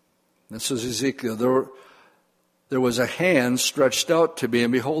 this is Ezekiel, there was a hand stretched out to me,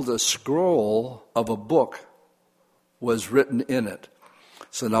 and behold, a scroll of a book was written in it.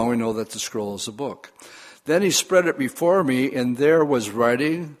 So now we know that the scroll is a book. Then he spread it before me, and there was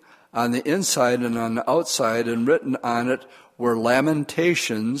writing on the inside and on the outside, and written on it were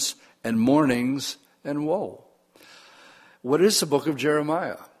lamentations and mournings and woe. What is the book of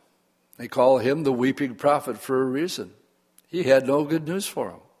Jeremiah? They call him the weeping prophet for a reason. He had no good news for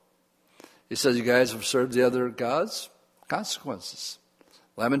him. He says, you guys have served the other gods? Consequences.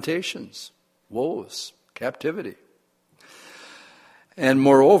 Lamentations. Woes. Captivity. And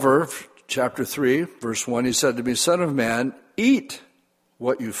moreover, chapter 3, verse 1, he said to me, Son of man, eat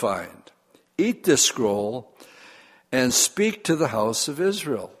what you find. Eat this scroll and speak to the house of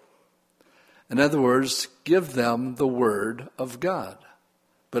Israel. In other words, give them the word of God.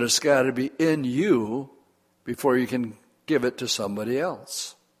 But it's got to be in you before you can give it to somebody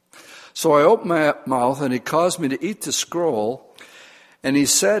else. So I opened my mouth, and he caused me to eat the scroll. And he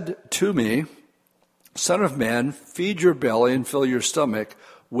said to me, Son of man, feed your belly and fill your stomach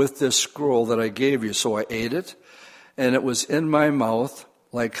with this scroll that I gave you. So I ate it, and it was in my mouth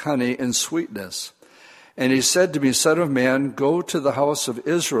like honey and sweetness. And he said to me, Son of man, go to the house of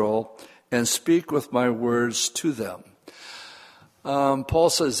Israel and speak with my words to them. Paul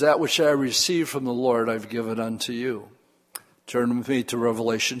says, that which I received from the Lord I've given unto you. Turn with me to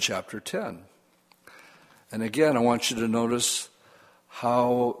Revelation chapter 10. And again, I want you to notice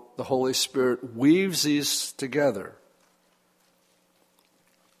how the Holy Spirit weaves these together.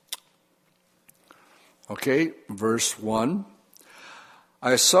 Okay, verse 1.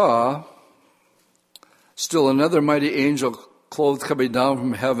 I saw still another mighty angel clothed coming down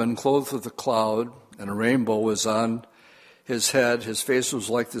from heaven, clothed with a cloud, and a rainbow was on his head. His face was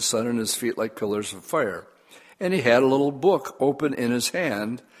like the sun, and his feet like pillars of fire. And he had a little book open in his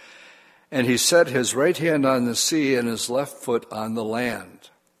hand, and he set his right hand on the sea and his left foot on the land,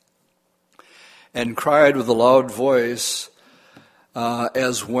 and cried with a loud voice,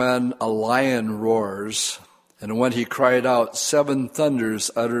 as when a lion roars. And when he cried out, 7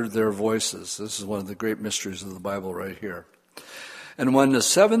 thunders uttered their voices. This is one of the great mysteries of the Bible right here. And when the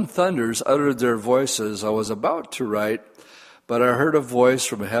 7 thunders uttered their voices, I was about to write, but I heard a voice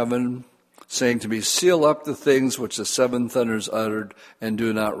from heaven saying to me, seal up the things which the 7 thunders uttered and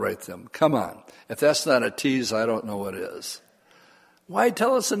do not write them. Come on. If that's not a tease, I don't know what is. Why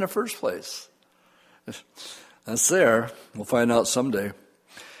tell us in the first place? That's there. We'll find out someday.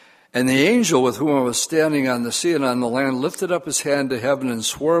 And the angel with whom I was standing on the sea and on the land lifted up his hand to heaven and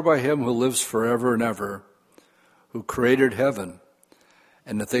swore by him who lives forever and ever, who created heaven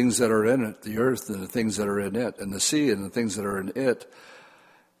and the things that are in it, the earth and the things that are in it, and the sea and the things that are in it,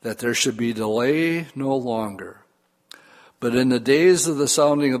 that there should be delay no longer. But in the days of the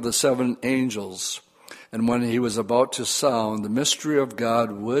sounding of the 7 angels, and when he was about to sound, the mystery of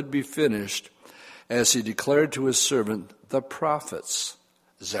God would be finished, as he declared to his servant, the prophets,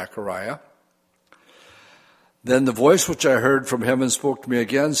 Zechariah. Then the voice which I heard from heaven spoke to me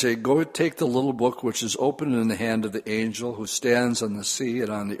again, saying, go take the little book which is open in the hand of the angel who stands on the sea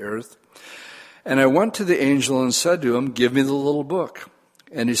and on the earth. And I went to the angel and said to him, give me the little book.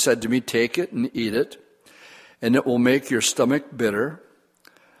 And he said to me, take it and eat it, and it will make your stomach bitter,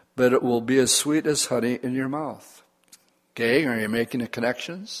 but it will be as sweet as honey in your mouth. Okay, are you making the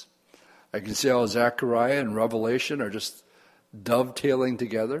connections? I can see how Zechariah and Revelation are just dovetailing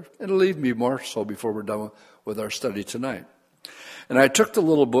together. It'll leave me more so before we're done with our study tonight. And I took the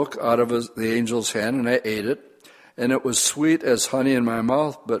little book out of the angel's hand, and I ate it, and it was sweet as honey in my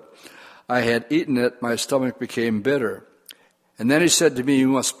mouth, but I had eaten it, my stomach became bitter. And then he said to me, you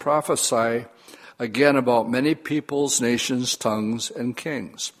must prophesy again about many peoples, nations, tongues, and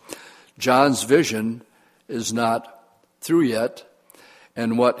kings. John's vision is not through yet,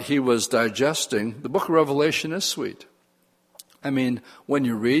 and what he was digesting, the book of Revelation is sweet. I mean, when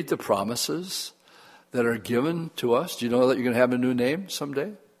you read the promises that are given to us, do you know that you're going to have a new name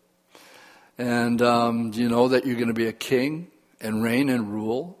someday? And do you know that you're going to be a king and reign and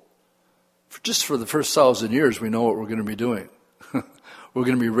rule? Just for the first 1,000 years, we know what we're going to be doing. We're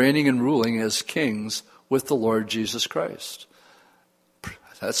going to be reigning and ruling as kings with the Lord Jesus Christ.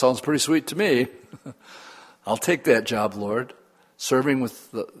 That sounds pretty sweet to me. I'll take that job, Lord. Serving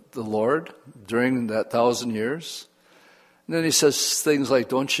with the Lord during that 1,000 years. And then he says things like,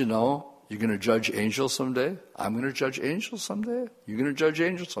 don't you know you're going to judge angels someday? I'm going to judge angels someday. You're going to judge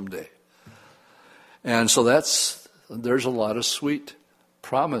angels someday. And so there's a lot of sweet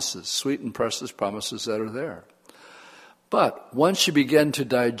promises, sweet and precious promises that are there. But once you begin to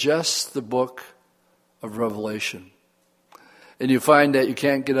digest the book of Revelation, and you find that you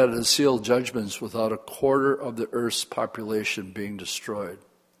can't get out of the sealed judgments without 1/4 of the earth's population being destroyed.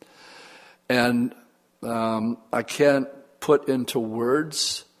 And I can't put into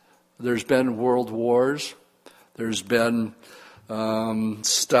words. There's been world wars. There's been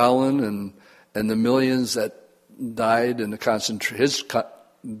Stalin and the millions that died in the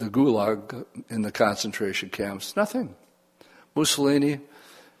Gulag in the concentration camps. Nothing. Mussolini,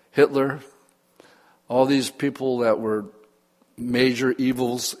 Hitler, all these people that were major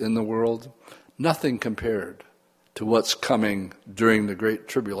evils in the world, nothing compared to what's coming during the Great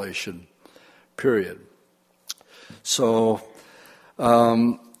Tribulation period. So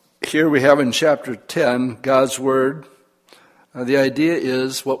here we have in chapter 10, God's Word. The idea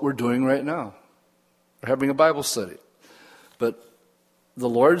is what we're doing right now. We're having a Bible study. But the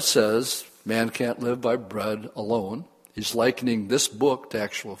Lord says man can't live by bread alone. He's likening this book to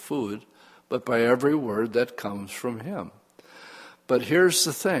actual food, but by every word that comes from Him. But here's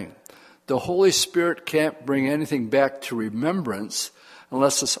the thing. The Holy Spirit can't bring anything back to remembrance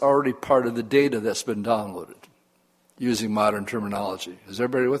unless it's already part of the data that's been downloaded, using modern terminology. Is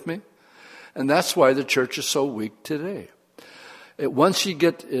everybody with me? And that's why the church is so weak today. Once you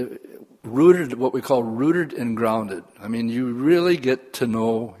get rooted, what we call rooted and grounded, I mean, you really get to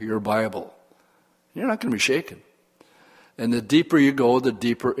know your Bible. You're not going to be shaken. And the deeper you go, the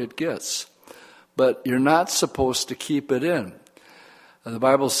deeper it gets. But you're not supposed to keep it in. The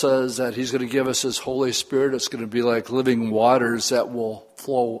Bible says that He's going to give us His Holy Spirit. It's going to be like living waters that will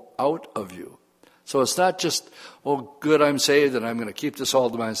flow out of you. So it's not just, oh, good, I'm saved, and I'm going to keep this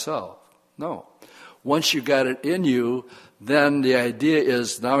all to myself. No. Once you got it in you, then the idea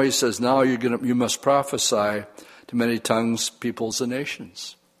is, now He says, now you must prophesy to many tongues, peoples, and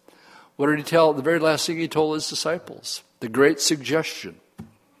nations. What did He tell? The very last thing He told His disciples, the great suggestion.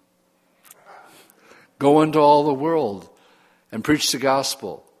 Go into all the world and preach the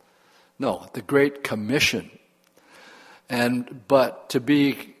gospel. No, the Great Commission. But to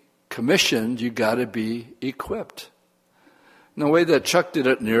be commissioned, you got to be equipped. And the way that Chuck did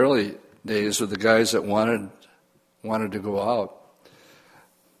it in the early days with the guys that wanted wanted to go out.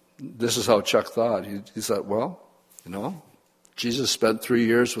 This is how Chuck thought. He thought, well, Jesus spent 3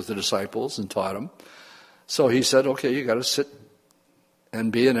 years with the disciples and taught them. So he said, okay, you got to sit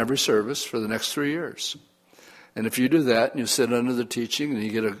and be in every service for the next 3 years. And if you do that and you sit under the teaching and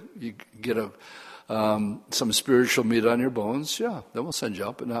you get some spiritual meat on your bones, yeah, then we'll send you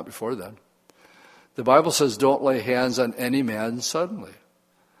out, but not before then. The Bible says don't lay hands on any man suddenly.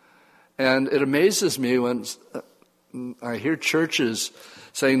 And it amazes me when I hear churches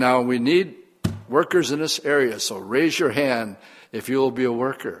saying, now we need workers in this area, so raise your hand if you will be a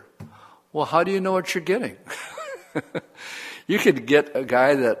worker. Well, how do you know what you're getting? You could get a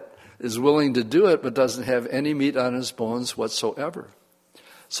guy that is willing to do it but doesn't have any meat on his bones whatsoever.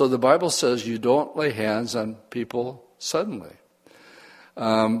 So the Bible says you don't lay hands on people suddenly.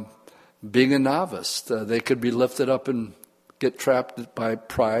 Being a novice, they could be lifted up and get trapped by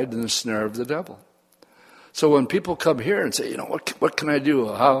pride and the snare of the devil. So when people come here and say, what can I do?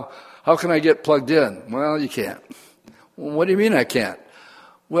 How can I get plugged in? Well, you can't. Well, what do you mean I can't?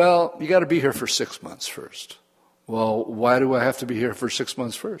 Well, you got to be here for 6 months first. Well, why do I have to be here for 6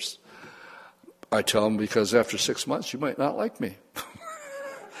 months first? I tell them because after 6 months you might not like me.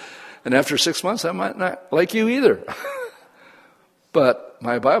 And after 6 months I might not like you either. But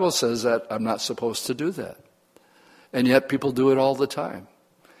my Bible says that I'm not supposed to do that. And yet people do it all the time.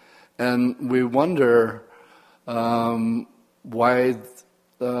 And we wonder why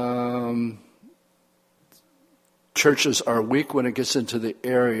churches are weak when it gets into the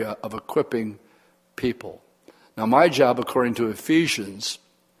area of equipping people. Now, my job, according to Ephesians,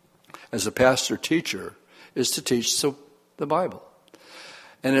 as a pastor-teacher, is to teach the Bible.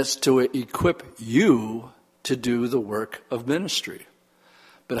 And it's to equip you to do the work of ministry.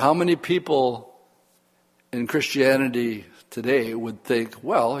 But how many people in Christianity today would think,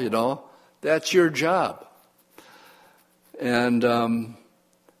 well, that's your job. And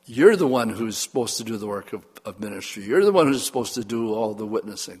you're the one who's supposed to do the work of ministry. You're the one who's supposed to do all the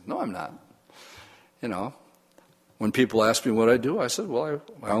witnessing. No, I'm not. When people ask me what I do, I said, well,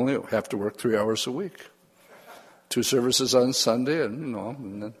 I only have to work 3 hours a week. 2 services on Sunday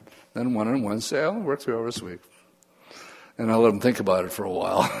and then one on Wednesday. I only work 3 hours a week. And I let them think about it for a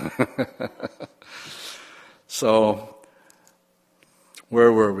while. So,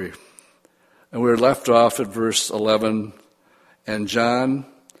 where were we? And we were left off at verse 11. And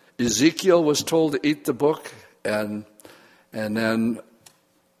Ezekiel was told to eat the book, and then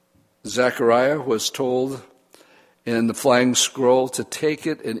Zechariah was told in the flying scroll to take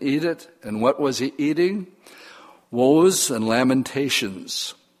it and eat it. And what was he eating? Woes and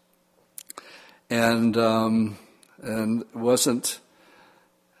lamentations. And it wasn't,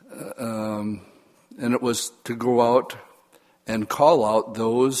 and it was to go out and call out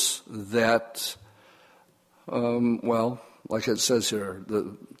those that, like it says here,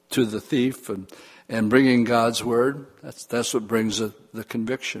 to the thief and bringing God's word. That's what brings the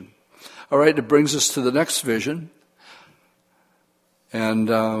conviction. All right, it brings us to the next vision. And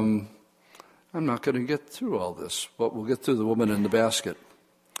I'm not going to get through all this, but we'll get through the woman in the basket.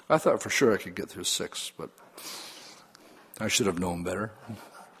 I thought for sure I could get through 6, but I should have known better.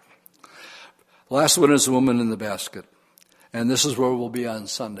 Last one is the woman in the basket. And this is where we'll be on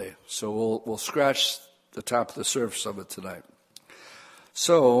Sunday. So we'll scratch the top of the surface of it tonight.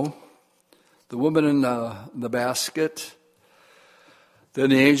 So, the woman in the basket, then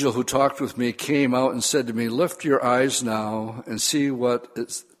the angel who talked with me came out and said to me, lift your eyes now and see what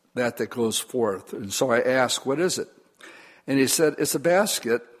is that goes forth. And so I asked, what is it? And he said, it's a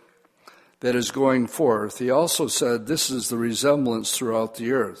basket that is going forth. He also said, this is the resemblance throughout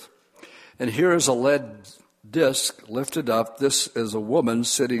the earth. And here is a lead disc lifted up. This is a woman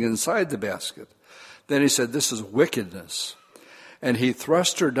sitting inside the basket. Then he said, this is wickedness. And he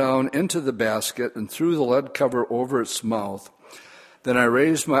thrust her down into the basket and threw the lead cover over its mouth. Then I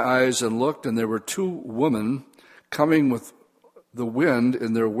raised my eyes and looked, and there were 2 women coming with the wind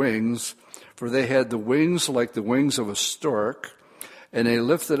in their wings, for they had the wings like the wings of a stork, and they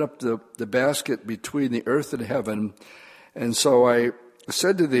lifted up the basket between the earth and heaven. And so I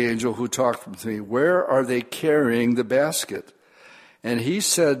said to the angel who talked with me, where are they carrying the basket? And he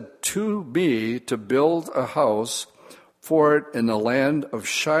said to me to build a house for it in the land of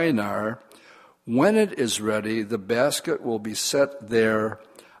Shinar. When it is ready, the basket will be set there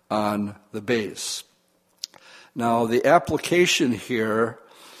on the base. Now, the application here,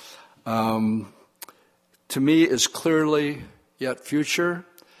 to me, is clearly yet future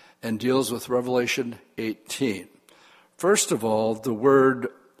and deals with Revelation 18. First of all, the word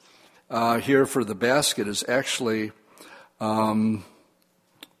here for the basket is actually where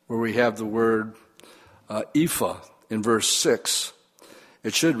we have the word ephah in verse 6.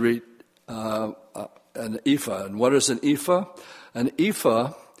 It should read an ephah. And what is an ephah? An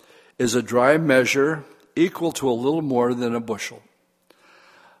ephah is a dry measure equal to a little more than a bushel.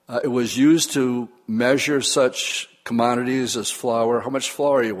 It was used to measure such commodities as flour. How much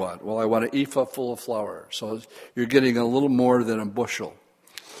flour you want? Well, I want an ephah full of flour. So you're getting a little more than a bushel.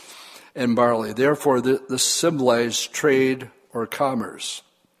 And barley. Therefore, this symbolized trade or commerce.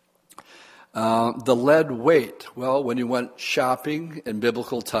 The lead weight. Well, when you went shopping in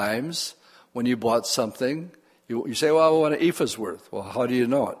biblical times, when you bought something, you say, well, I want an ephah's worth. Well, how do you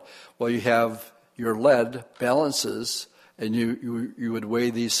know it? Well, you have your lead balances, and you would weigh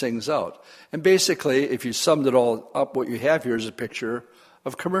these things out. And basically, if you summed it all up, what you have here is a picture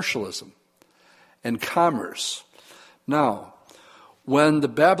of commercialism and commerce. Now, when the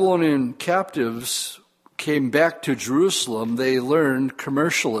Babylonian captives came back to Jerusalem, they learned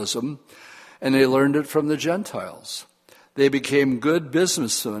commercialism, and they learned it from the Gentiles. They became good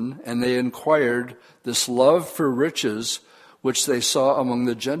businessmen, and they acquired this love for riches, which they saw among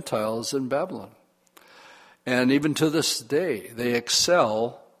the Gentiles in Babylon. And even to this day, they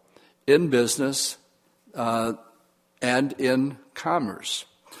excel in business and in commerce.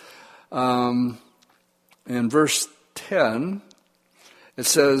 In verse 10, it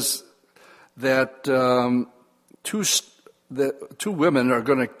says that two women are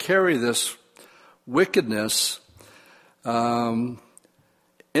going to carry this wickedness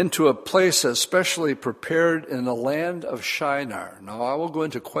into a place especially prepared in the land of Shinar. Now, I will go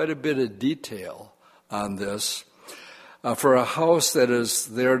into quite a bit of detail on this. For a house that is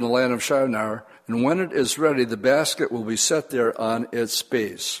there in the land of Shinar, and when it is ready, the basket will be set there on its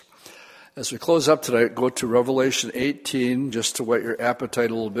base. As we close up tonight, go to Revelation 18, just to whet your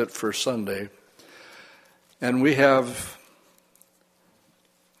appetite a little bit for Sunday. And we have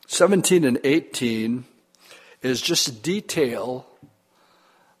 17 and 18 is just detail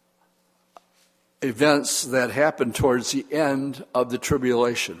events that happen towards the end of the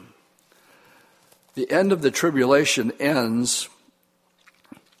tribulation. The end of the tribulation ends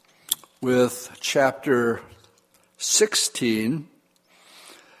with chapter 16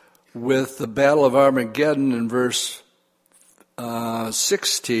 with the Battle of Armageddon in verse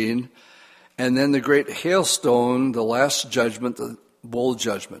 16, and then the great hailstone, the last judgment, the bowl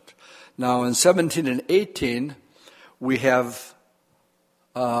judgment. Now in 17 and 18, we have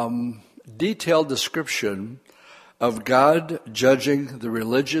detailed description of God judging the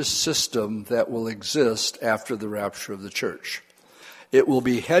religious system that will exist after the rapture of the church. It will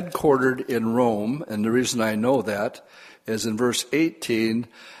be headquartered in Rome, and the reason I know that is in verse 18,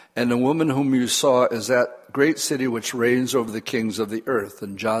 and the woman whom you saw is that great city which reigns over the kings of the earth.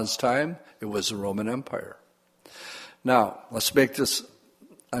 In John's time, it was the Roman Empire. Now, let's make this,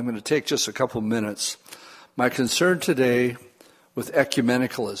 I'm going to take just a couple minutes. My concern today with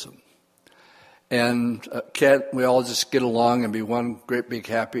ecumenicalism. And can't we all just get along and be one great big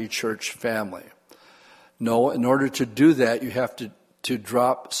happy church family? No, in order to do that, you have to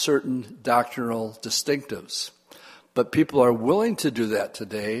drop certain doctrinal distinctives. But people are willing to do that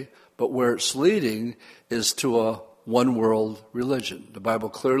today, but where it's leading is to a one-world religion. The Bible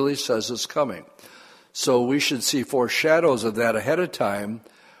clearly says it's coming. So we should see foreshadows of that ahead of time,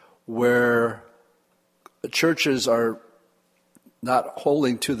 where churches are not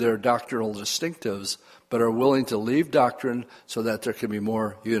holding to their doctrinal distinctives, but are willing to leave doctrine so that there can be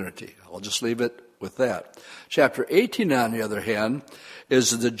more unity. I'll just leave it with that. Chapter 18, on the other hand,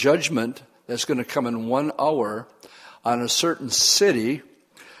 is the judgment that's going to come in 1 hour on a certain city,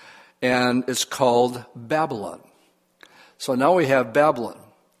 and it's called Babylon. So now we have Babylon.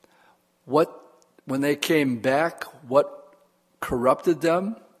 When they came back, what corrupted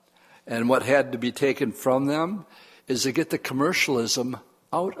them and what had to be taken from them is to get the commercialism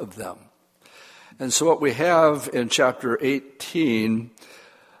out of them. And so what we have in chapter 18,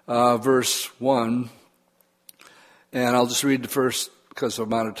 verse 1, and I'll just read the first because of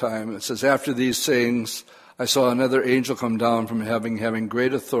amount of time. It says, after these things, I saw another angel come down from heaven, having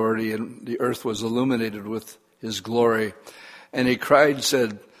great authority, and the earth was illuminated with his glory. And he cried and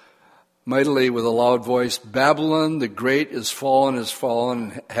said mightily with a loud voice, Babylon the great is fallen,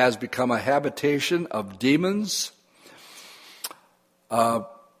 and has become a habitation of demons,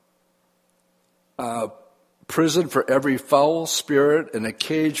 prison for every foul spirit, and a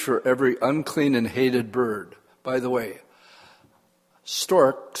cage for every unclean and hated bird. By the way,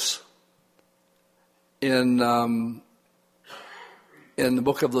 storks in the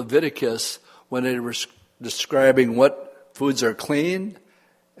book of Leviticus, when they were describing what foods are clean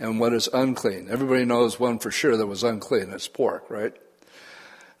and what is unclean. Everybody knows one for sure that was unclean. It's pork, right?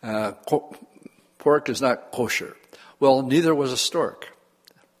 pork is not kosher. Well, neither was a stork.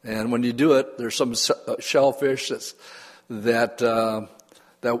 And when you do it, there's some shellfish that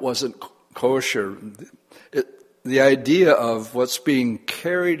wasn't kosher. The idea of what's being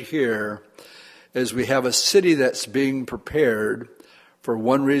carried here is we have a city that's being prepared for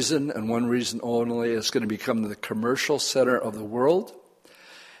one reason and one reason only. It's going to become the commercial center of the world.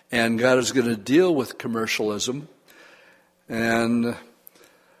 And God is going to deal with commercialism. And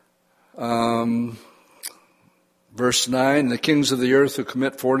verse 9, the kings of the earth who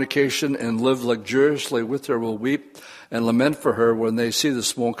commit fornication and live luxuriously with her will weep and lament for her when they see the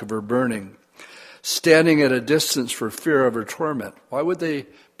smoke of her burning, standing at a distance for fear of her torment. Why would they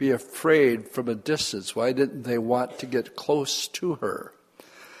be afraid from a distance? Why didn't they want to get close to her?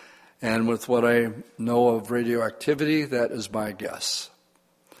 And with what I know of radioactivity, that is my guess.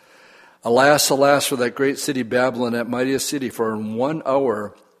 Alas, alas, for that great city Babylon, that mightiest city, for in 1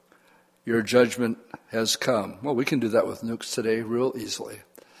 hour your judgment has come. Well, we can do that with nukes today real easily,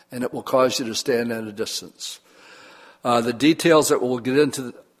 and it will cause you to stand at a distance. The details that we'll get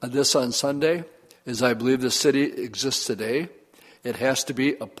into this on Sunday is I believe the city exists today. It has to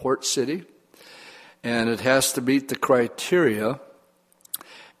be a port city, and it has to meet the criteria.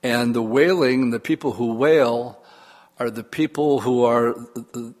 And the whaling, the people who whale, are the people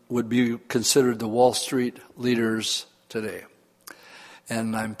who would be considered the Wall Street leaders today.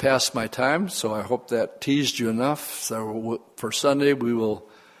 And I'm past my time, so I hope that teased you enough. So for Sunday, we will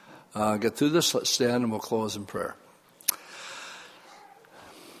get through this. Let's stand and we'll close in prayer.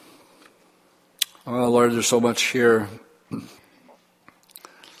 Oh, Lord, there's so much here.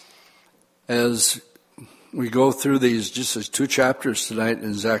 As we go through these 2 chapters tonight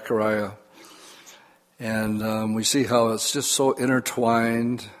in Zechariah, and we see how it's just so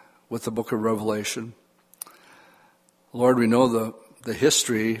intertwined with the book of Revelation. Lord, we know the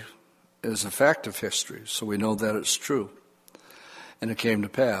history is a fact of history, so we know that it's true. And it came to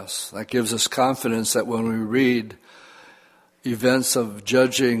pass. That gives us confidence that when we read events of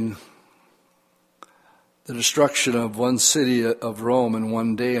judging the destruction of one city of Rome in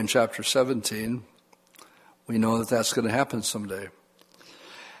one day in chapter 17, we know that that's going to happen someday.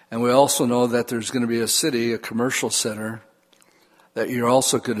 And we also know that there's going to be a city, a commercial center, that you're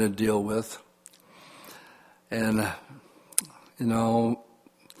also going to deal with. And,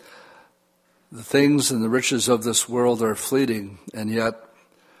 the things and the riches of this world are fleeting, and yet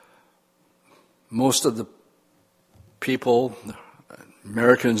most of the people,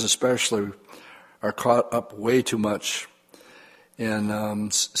 Americans especially, are caught up way too much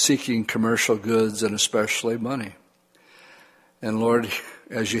in seeking commercial goods and especially money. And Lord,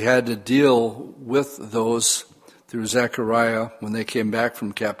 as you had to deal with those through Zechariah when they came back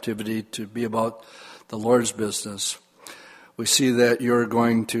from captivity to be about the Lord's business, we see that you're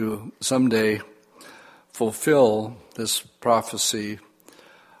going to someday fulfill this prophecy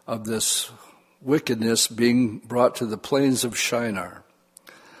of this wickedness being brought to the plains of Shinar,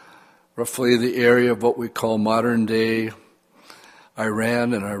 roughly the area of what we call modern-day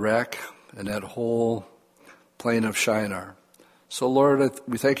Iran and Iraq, and that whole plain of Shinar. So, Lord,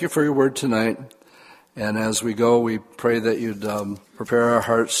 we thank you for your word tonight. And as we go, we pray that you'd prepare our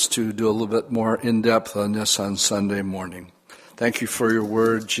hearts to do a little bit more in-depth on this on Sunday morning. Thank you for your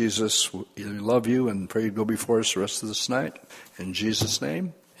word, Jesus. We love you and pray you'd go before us the rest of this night. In Jesus'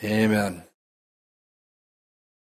 name, amen.